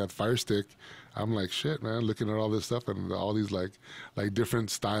stuff like that, Fire Stick, I'm like, shit, man, looking at all this stuff and all these like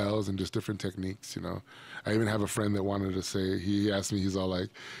different styles and just different techniques, I even have a friend that wanted to say, he asked me, he's all like,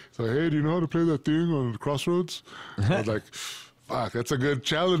 so, hey, do you know how to play that thing on Crossroads? I was like, fuck, that's a good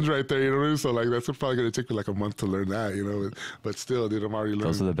challenge right there, you know what I mean? So like, that's probably going to take me like a month to learn that, but still, dude, I'm already learning.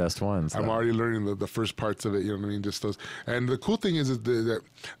 Those are the best ones. I'm already learning the first parts of it, you know what I mean? Just those. And the cool thing is that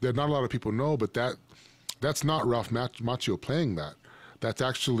not a lot of people know, but that's not Ralph Macchio playing that. That's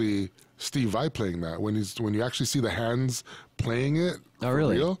actually Steve Vai playing that. When you actually see the hands playing it, for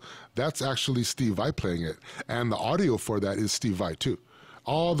real, that's actually Steve Vai playing it. And the audio for that is Steve Vai too.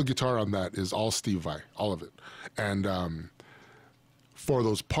 All the guitar on that is all Steve Vai, all of it. And for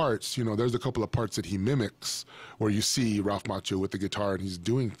those parts, there's a couple of parts that he mimics where you see Ralph Macchio with the guitar and he's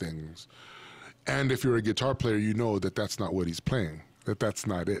doing things. And if you're a guitar player, you know that that's not what he's playing. That's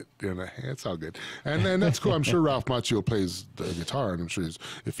not it. It's all good. And that's cool. I'm sure Ralph Macchio plays the guitar, and I'm sure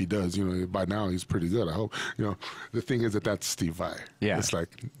if he does, by now he's pretty good, I hope. The thing is that's Steve Vai. Yeah. It's like,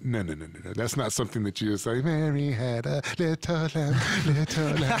 no. That's not something that you just say, Mary had a little lamb,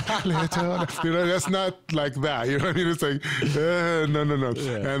 little lamb. That's not like that. You know what I mean? It's like, no.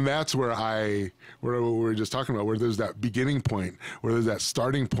 Yeah. And that's where we were just talking about, where there's that beginning point, where there's that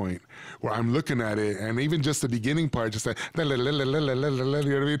starting point, where I'm looking at it, and even just the beginning part, just like, you know what I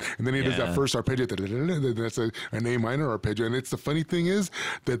mean? And then he does that first arpeggio, that's an A minor arpeggio. And the funny thing is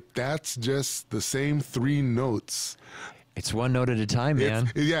that's just the same 3 notes. It's one note at a time, man.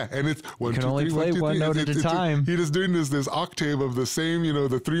 And it's one, you can two, only three, play 1, 2, one 3. note at a time. He just doing this octave of the same,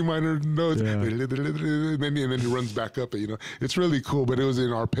 the 3 minor notes, and then he runs back up it. It's really cool. But it was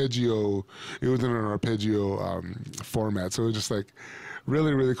in arpeggio. It was in an arpeggio format, so it was just like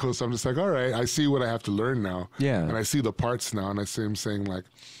really, really cool. So I'm just like, all right, I see what I have to learn now. Yeah, and I see the parts now, and I see him saying like.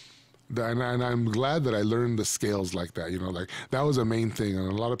 And I'm glad that I learned the scales like that, like that was a main thing. And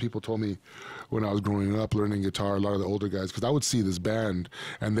a lot of people told me when I was growing up learning guitar, a lot of the older guys, because I would see this band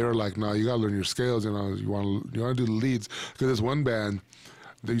and they were like, no, you got to learn your scales, you want to do the leads. Because there's one band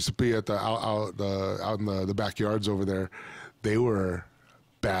that used to be at out in the backyards over there. They were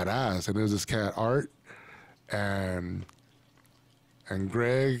badass. And there was this cat, Art, and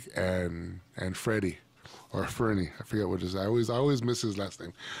Greg and Freddie. Or Fernie, I forget what it is. I always miss his last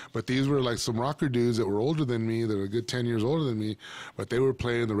name. But these were like some rocker dudes that were older than me, that were a good 10 years older than me, but they were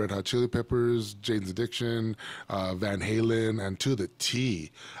playing the Red Hot Chili Peppers, Jane's Addiction, Van Halen, and to the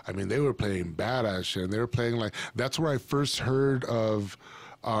T. I mean, they were playing badass shit, and they were playing like, that's where I first heard of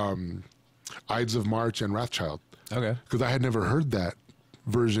Ides of March and Wrathchild. Okay. Because I had never heard that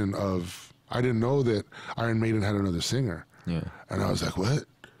version of, I didn't know that Iron Maiden had another singer. Yeah. And I was like, what?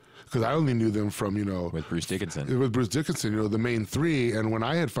 Because I only knew them from, with Bruce Dickinson. With Bruce Dickinson, the main 3. And when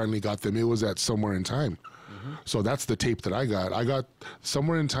I had finally got them, it was at Somewhere in Time. Mm-hmm. So that's the tape that I got. I got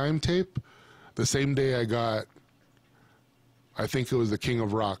Somewhere in Time tape the same day I got, I think it was The King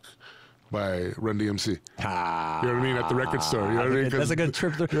of Rock by Run DMC. Ah, you know what I mean? At the record store. You know what I mean? That's a good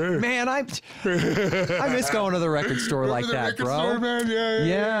trip. Man, I miss going to the record store like that, bro. Store, man?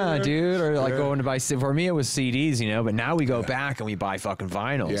 Yeah, dude. Or like going to buy, for me, it was CDs, but now we go back and we buy fucking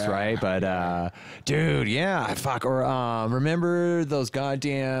vinyls, right? But, dude, fuck. Or remember those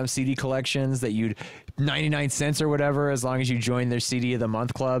goddamn CD collections that you'd 99 cents or whatever, as long as you join their CD of the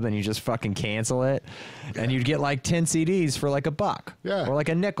month club and you just fucking cancel it. Yeah. And you'd get like 10 CDs for like $1. Yeah. Or like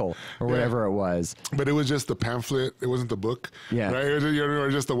a nickel or whatever it was. But it was just the pamphlet. It wasn't the book. Yeah. Right? It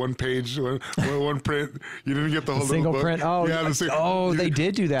was just the one page, one print. You didn't get the whole single book. Print. Oh, yeah, they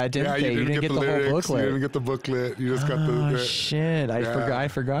did do that, didn't they? You didn't get the lyrics, whole booklet. You didn't get the booklet. You just got the shit. I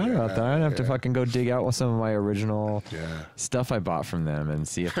forgot about that. I'd have to fucking go dig out with some of my original stuff I bought from them and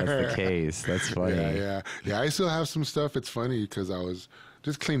see if that's the case. That's funny. Yeah, I still have some stuff. It's funny because I was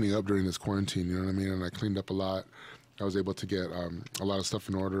just cleaning up during this quarantine, you know what I mean? And I cleaned up a lot. I was able to get a lot of stuff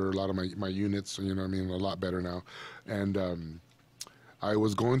in order, a lot of my units, you know what I mean, a lot better now. And I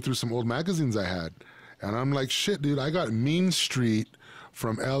was going through some old magazines I had, and I'm like, shit, dude, I got Mean Street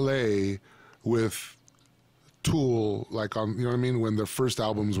from L.A. with Tool, like, on, you know what I mean, when their first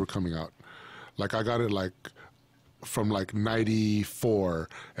albums were coming out. Like, I got it, like, from, like, 94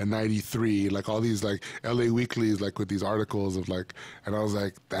 and 93, like, all these, like, L.A. weeklies, like, with these articles of, like, and I was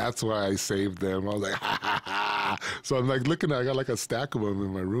like, that's why I saved them. I was like, ha, ha, ha. So I'm, like, looking at I got, like, a stack of them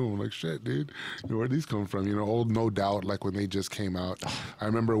in my room. I'm like, shit, dude, where'd these come from? You know, old No Doubt, like, when they just came out. I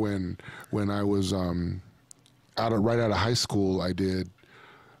remember when I was right out of high school,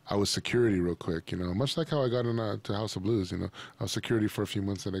 I was security real quick, you know, much like how I got into House of Blues, you know. I was security for a few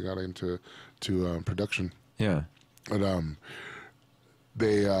months and I got into production. Yeah. But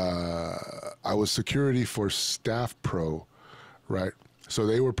I was security for Staff Pro, right? So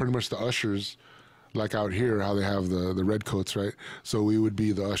they were pretty much the ushers, like out here, how they have the red coats, right? So we would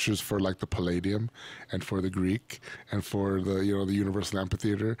be the ushers for like the Palladium and for the Greek and for the, you know, the Universal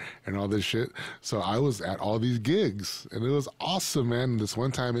Amphitheater and all this shit. So I was at all these gigs and it was awesome, man. This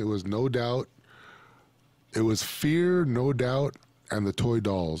one time it was No Doubt. It was Fear, No Doubt, and the Toy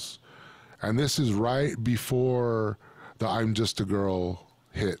Dolls. And this is right before the I'm Just a Girl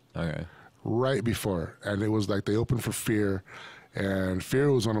hit. Okay. Right before. And it was like they opened for Fear. And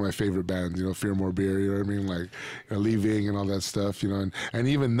Fear was one of my favorite bands, you know, Fear More Beer, you know what I mean? Like, you know, Lee Ving and all that stuff, you know. And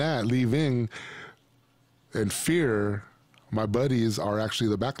even that, Lee Ving and Fear, my buddies are actually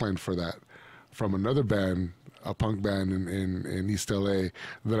the backline for that from another band, a punk band in East LA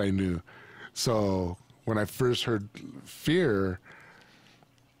that I knew. So when I first heard Fear,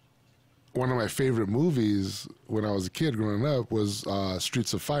 one of my favorite movies when I was a kid growing up was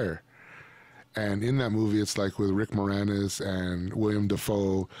Streets of Fire. And in that movie, it's like with Rick Moranis and William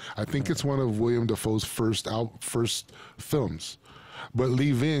Dafoe. I think it's one of William Dafoe's first films. But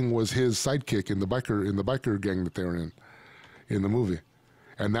Lee Ving was his sidekick in the biker gang that they were in the movie.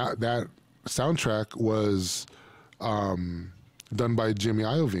 And that soundtrack was done by Jimmy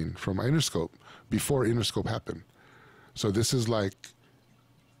Iovine from Interscope before Interscope happened. So this is like,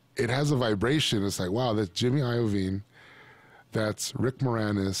 it has a vibration. It's like, wow, that's Jimmy Iovine, that's Rick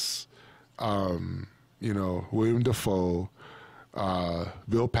Moranis, you know, William Dafoe,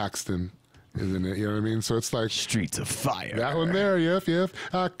 Bill Paxton is in it, you know what I mean? So it's like Streets of Fire. That one there, yep.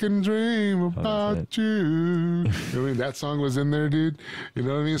 I can dream about you. You know what I mean? That song was in there, dude. You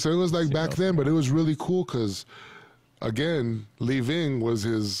know what I mean? So it was like back then, but it was really cool because, again, Lee Ving was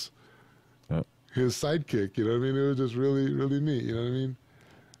his sidekick, you know what I mean? It was just really, really neat, you know what I mean?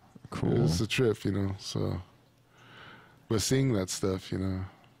 Cool. It was a trip, you know, so. But seeing that stuff, you know,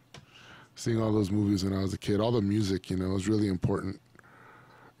 seeing all those movies when I was a kid, all the music, you know, was really important,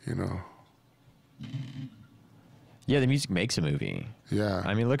 you know. Yeah, the music makes a movie. Yeah.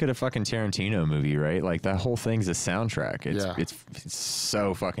 I mean, look at a fucking Tarantino movie, right? Like, that whole thing's a soundtrack. It's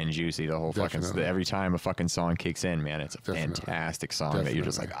so fucking juicy, the whole fucking... Every time a fucking song kicks in, man, it's a fantastic song that you're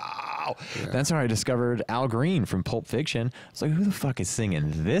just like, oh. Yeah. That's how I discovered Al Green from Pulp Fiction. I was like, who the fuck is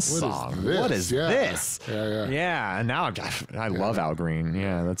singing this song? What is this? Yeah, and now I love Al Green.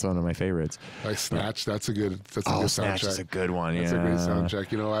 Yeah, that's one of my favorites. Like Snatch, that's a good soundtrack. Snatch is a good one, That's a great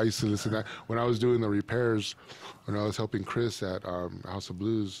soundtrack. You know, I used to listen to that when I was doing the repairs. When I was helping Chris at House of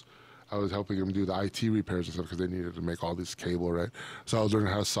Blues, I was helping him do the IT repairs and stuff because they needed to make all this cable, right? So I was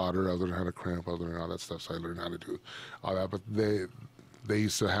learning how to solder, I was learning how to crimp, I was learning all that stuff. So I learned how to do all that. But they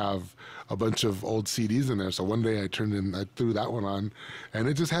used to have a bunch of old CDs in there. So one day I threw that one on, and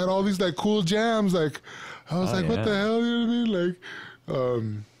it just had all these like cool jams. Like I was like, what the hell? You know what I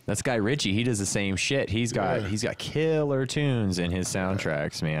mean? Like. That's Guy Ritchie. He does the same shit. He's got killer tunes in his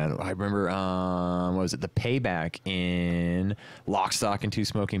soundtracks, man. I remember what was it? The Payback in Lock, Stock, and Two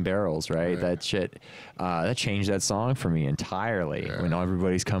Smoking Barrels, right? That shit that changed that song for me entirely. When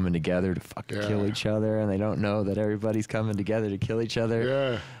everybody's coming together to fucking kill each other, and they don't know that everybody's coming together to kill each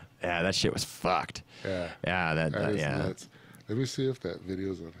other. Yeah, that shit was fucked. Yeah, that is nuts. Let me see if that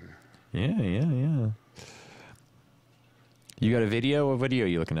video's on here. Yeah. You got a video? What video are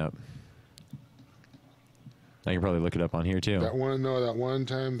you looking up? I can probably look it up on here too. That one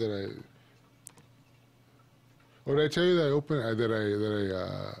time that did I tell you that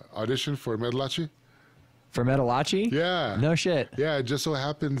I auditioned for Metalachi? For Metalachi? Yeah. No shit. Yeah, it just so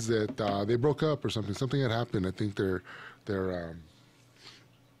happens that they broke up or something. Something had happened. I think the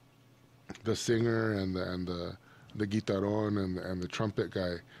singer and the guitarón and the trumpet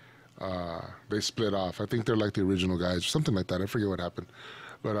guy. They split off. I think they're like the original guys or something like that. I forget what happened.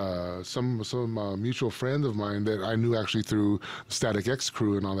 But some mutual friend of mine that I knew actually through Static X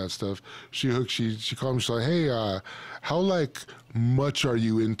crew and all that stuff, she called me. She's like, hey, how like much are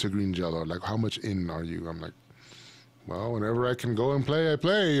you into Green Jello? Like, how much in are you? I'm like, well, whenever I can go and play, I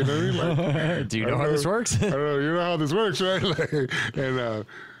play. You know what I mean? Like, do you know how this works? I don't know. You know how this works, right? Like, and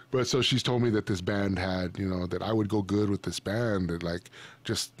but so she's told me that this band had, you know, that I would go good with this band, that like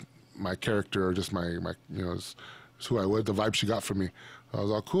just my character or just my you know, is who I was, the vibe she got from me. I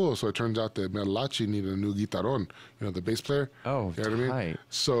was all cool. So it turns out that Metalachi needed a new guitarón, you know, the bass player. Oh, you know what I mean?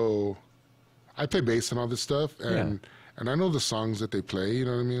 So I play bass and all this stuff, and I know the songs that they play, you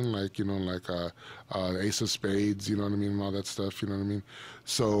know what I mean? Like, you know, like Ace of Spades, you know what I mean, and all that stuff, you know what I mean?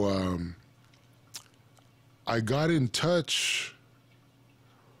 So I got in touch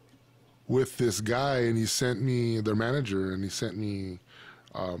with this guy, and he sent me, their manager, and he sent me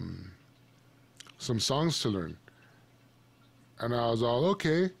some songs to learn. And I was all,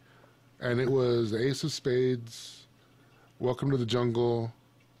 okay. And it was Ace of Spades, Welcome to the Jungle,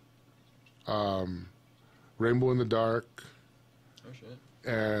 Rainbow in the Dark. Oh, shit.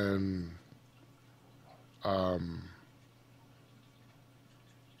 And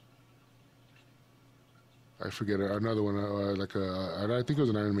I forget another one, I think it was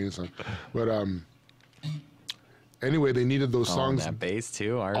an Iron Maiden song. But anyway, they needed those songs. That bass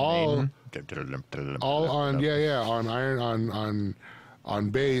too, Iron Maiden. All on on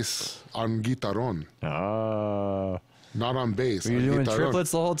bass, on guitarón. Oh. Not on bass. Were you doing guitarón.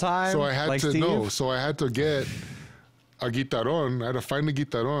 triplets the whole time? So I had like to Steve? So I had to get a guitarón. I had to find a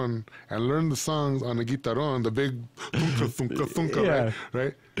guitarón and learn the songs on the guitarón, the big thunka thunka thunka,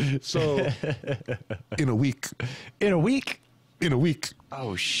 right? So in a week. In a week? In a week.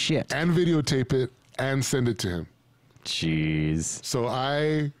 Oh shit. And videotape it and send it to him. Jeez. So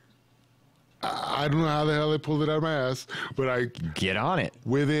I don't know how the hell I pulled it out of my ass, but I get on it.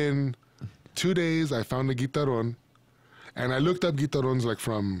 Within 2 days, I found a guitarón, and I looked up guitaróns like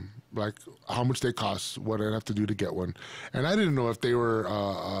from like how much they cost, what I'd have to do to get one, and I didn't know if they were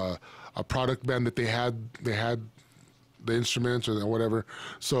a product band that they had the instruments or whatever.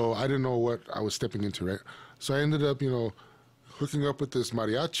 So I didn't know what I was stepping into, right? So I ended up, you know, hooking up with this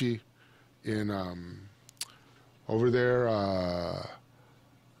mariachi in over there.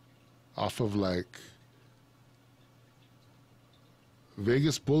 Off of like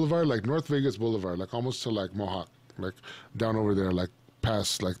Vegas Boulevard, like North Vegas Boulevard, like almost to like Mohawk, like down over there, like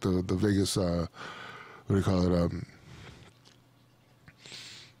past like the Vegas, what do you call it?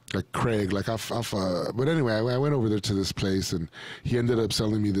 Like Craig, like off. But anyway, I went over there to this place, and he ended up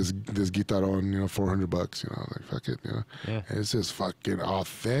selling me this guitarón, you know, $400. You know, like fuck it, you know. Yeah. And it's just fucking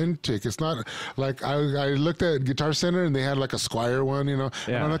authentic. It's not like I looked at Guitar Center and they had like a Squire one, you know.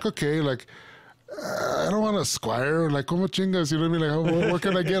 Yeah. And I'm like, okay, like I don't want a Squire, like como chingas, you know what I mean? Like, what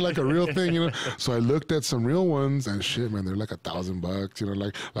can I get, like a real thing, you know? So I looked at some real ones, and shit, man, they're like $1,000, you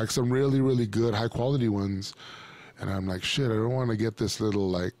know, like some really, really good, high quality ones. And I'm like, shit, I don't want to get this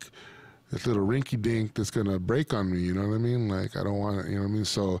little rinky dink that's going to break on me, you know what I mean? Like, I don't want it, you know what I mean?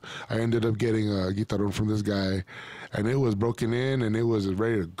 So I ended up getting a guitarón from this guy, and it was broken in, and it was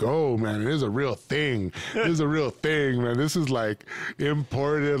ready to go, man. It is a real thing. It is a real thing, man. This is like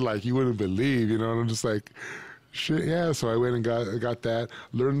imported, like you wouldn't believe, you know? And I'm just like, shit, yeah. So I went and got that,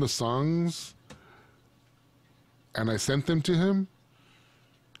 learned the songs, and I sent them to him.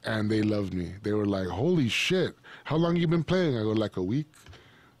 And they loved me. They were like, holy shit, how long you been playing? I go, like a week.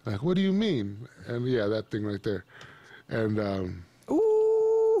 Like, what do you mean? And yeah, that thing right there. And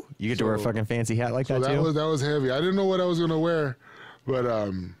ooh, you get to wear a fucking fancy hat like that too? That was heavy. I didn't know what I was gonna wear, but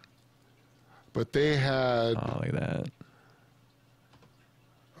they had look at that.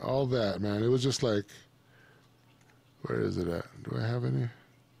 all that, man. It was just like, where is it at? Do I have any?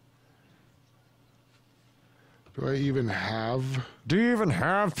 Do I even have? Do you even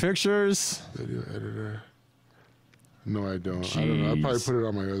have pictures? Video editor. No, I don't. Jeez. I don't know. I'll probably put it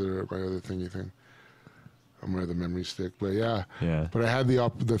on my other thingy thing. On my other memory stick. But yeah. But I had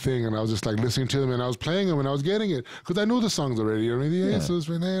the thing, and I was just like listening to them, and I was playing them, and I was getting it because I knew the songs already. You know what I mean? So it's,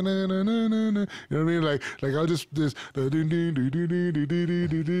 you know what I mean? Like I was just this. You know what I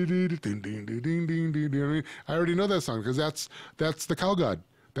mean? I already know that song because that's the Cow God.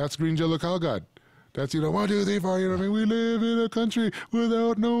 That's Green Jello Cow God. That's, you know, 1, 2, 3, 4, you know what I mean? We live in a country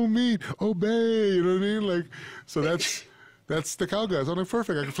without no meat. Obey, you know what I mean? Like, so that's the Cow Guys. I'm like,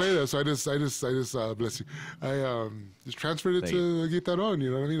 perfect. I can play that. So I just bless you. I just transferred it to the guitarón,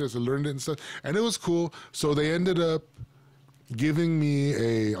 you know what I mean? I just learned it and stuff. And it was cool. So they ended up giving me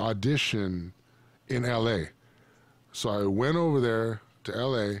a audition in LA. So I went over there to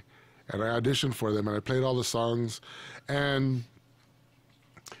LA and I auditioned for them and I played all the songs. And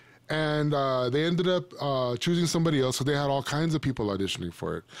And they ended up choosing somebody else, so they had all kinds of people auditioning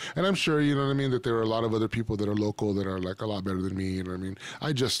for it. And I'm sure, you know what I mean, that there are a lot of other people that are local that are like a lot better than me, you know what I mean?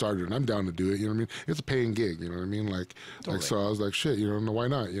 I just started and I'm down to do it, you know what I mean? It's a paying gig, you know what I mean? Like so I was like, shit, you know, why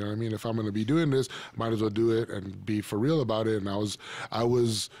not? You know what I mean? If I'm going to be doing this, might as well do it and be for real about it. And I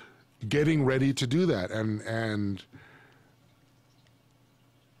was getting ready to do that. And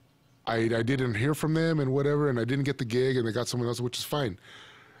I didn't hear from them and whatever, and I didn't get the gig, and they got someone else, which is fine.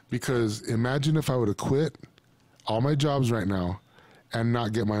 Because imagine if I would have quit all my jobs right now and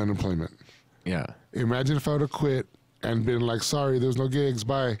not get my unemployment. Yeah. Imagine if I would have quit and been like, sorry, there's no gigs,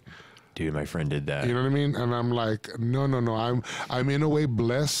 bye. Dude, my friend did that. You know what I mean? And I'm like, no. I'm in a way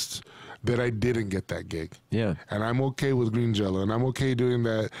blessed that I didn't get that gig. Yeah. And I'm okay with Green Jello, and I'm okay doing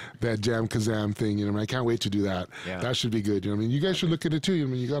that Jam Kazam thing. You know what I mean? I can't wait to do that. Yeah. That should be good. You know what I mean? You guys should look at it too. You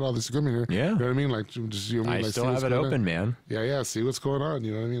know what I mean? You got all this equipment here. Yeah. You know what I mean? Like, just, you know what I mean? I Like, still have it open, man. Yeah. See what's going on.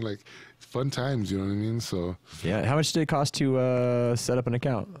 You know what I mean? Like, fun times. You know what I mean? So. Yeah. How much did it cost to set up an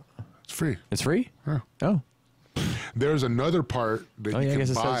account? It's free. It's free? Yeah. Oh. There's another part that you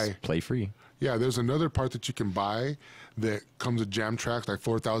can buy. It says play free. Yeah, there's another part that you can buy that comes with jam tracks, like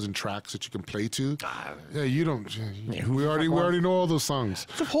 4,000 tracks that you can play to. Yeah, you don't. We already know all those songs.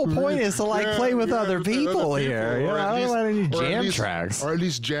 The whole point is to play with other people here. Yeah, I don't want any jam tracks. Or at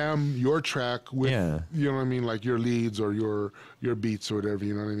least jam your track with, you know what I mean, like your leads or your beats or whatever.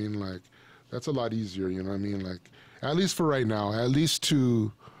 You know what I mean? Like that's a lot easier. You know what I mean? Like at least for right now, at least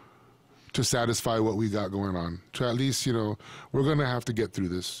to satisfy what we got going on. To at least, you know, we're going to have to get through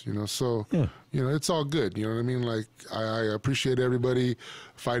this, you know. So, you know, it's all good. You know what I mean? Like, I appreciate everybody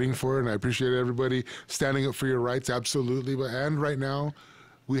fighting for it, and I appreciate everybody standing up for your rights, absolutely. And right now,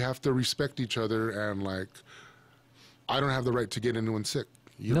 we have to respect each other, and, like, I don't have the right to get anyone sick.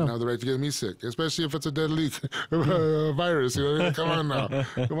 You don't have the right to get me sick, especially if it's a deadly virus. You know, come on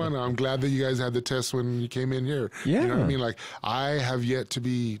now. I'm glad that you guys had the test when you came in here. Yeah. You know what I mean? Like, I have yet to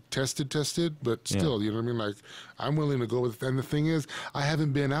be tested, but still, you know what I mean? Like, I'm willing to go with it. And the thing is, I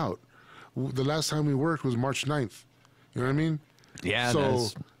haven't been out. The last time we worked was March 9th. You know what I mean? Yeah.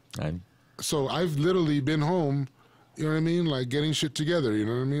 So I've literally been home. You know what I mean? Like getting shit together. You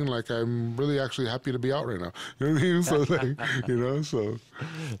know what I mean? Like I'm really actually happy to be out right now. You know what I mean? So like, you know, so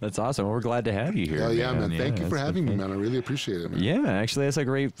that's awesome. We're glad to have you here. Yeah, man. Thank you for having me, man. I really appreciate it, man. Yeah, actually, that's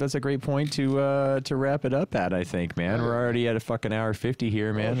a great point to wrap it up at. I think, man. We're already at a fucking hour 50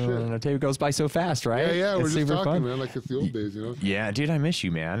 here, man. The tape goes by so fast, right? Yeah. It's we're just super talking, fun. man. Like it's the old days, you know. Yeah, dude, I miss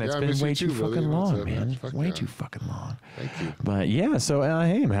you, man. It's been way too fucking long, man. Way too fucking long. Thank you. But yeah, so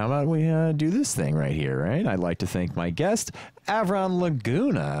hey, how about we do this thing right here, right? I'd like to thank my guest, Avran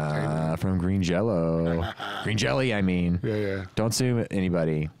Laguna from Green Jello. Green Jelly, I mean. Yeah. Don't sue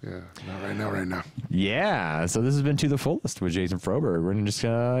anybody. Yeah, not right now. Yeah, so this has been To the Fullest with Jason Froberg. We're going to just,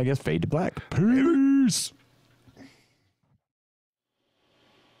 I guess, fade to black. Peace.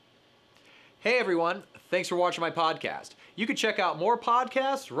 Hey, everyone. Thanks for watching my podcast. You can check out more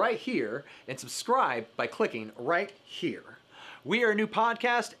podcasts right here and subscribe by clicking right here. We are a new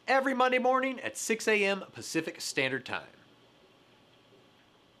podcast every Monday morning at 6 a.m. Pacific Standard Time.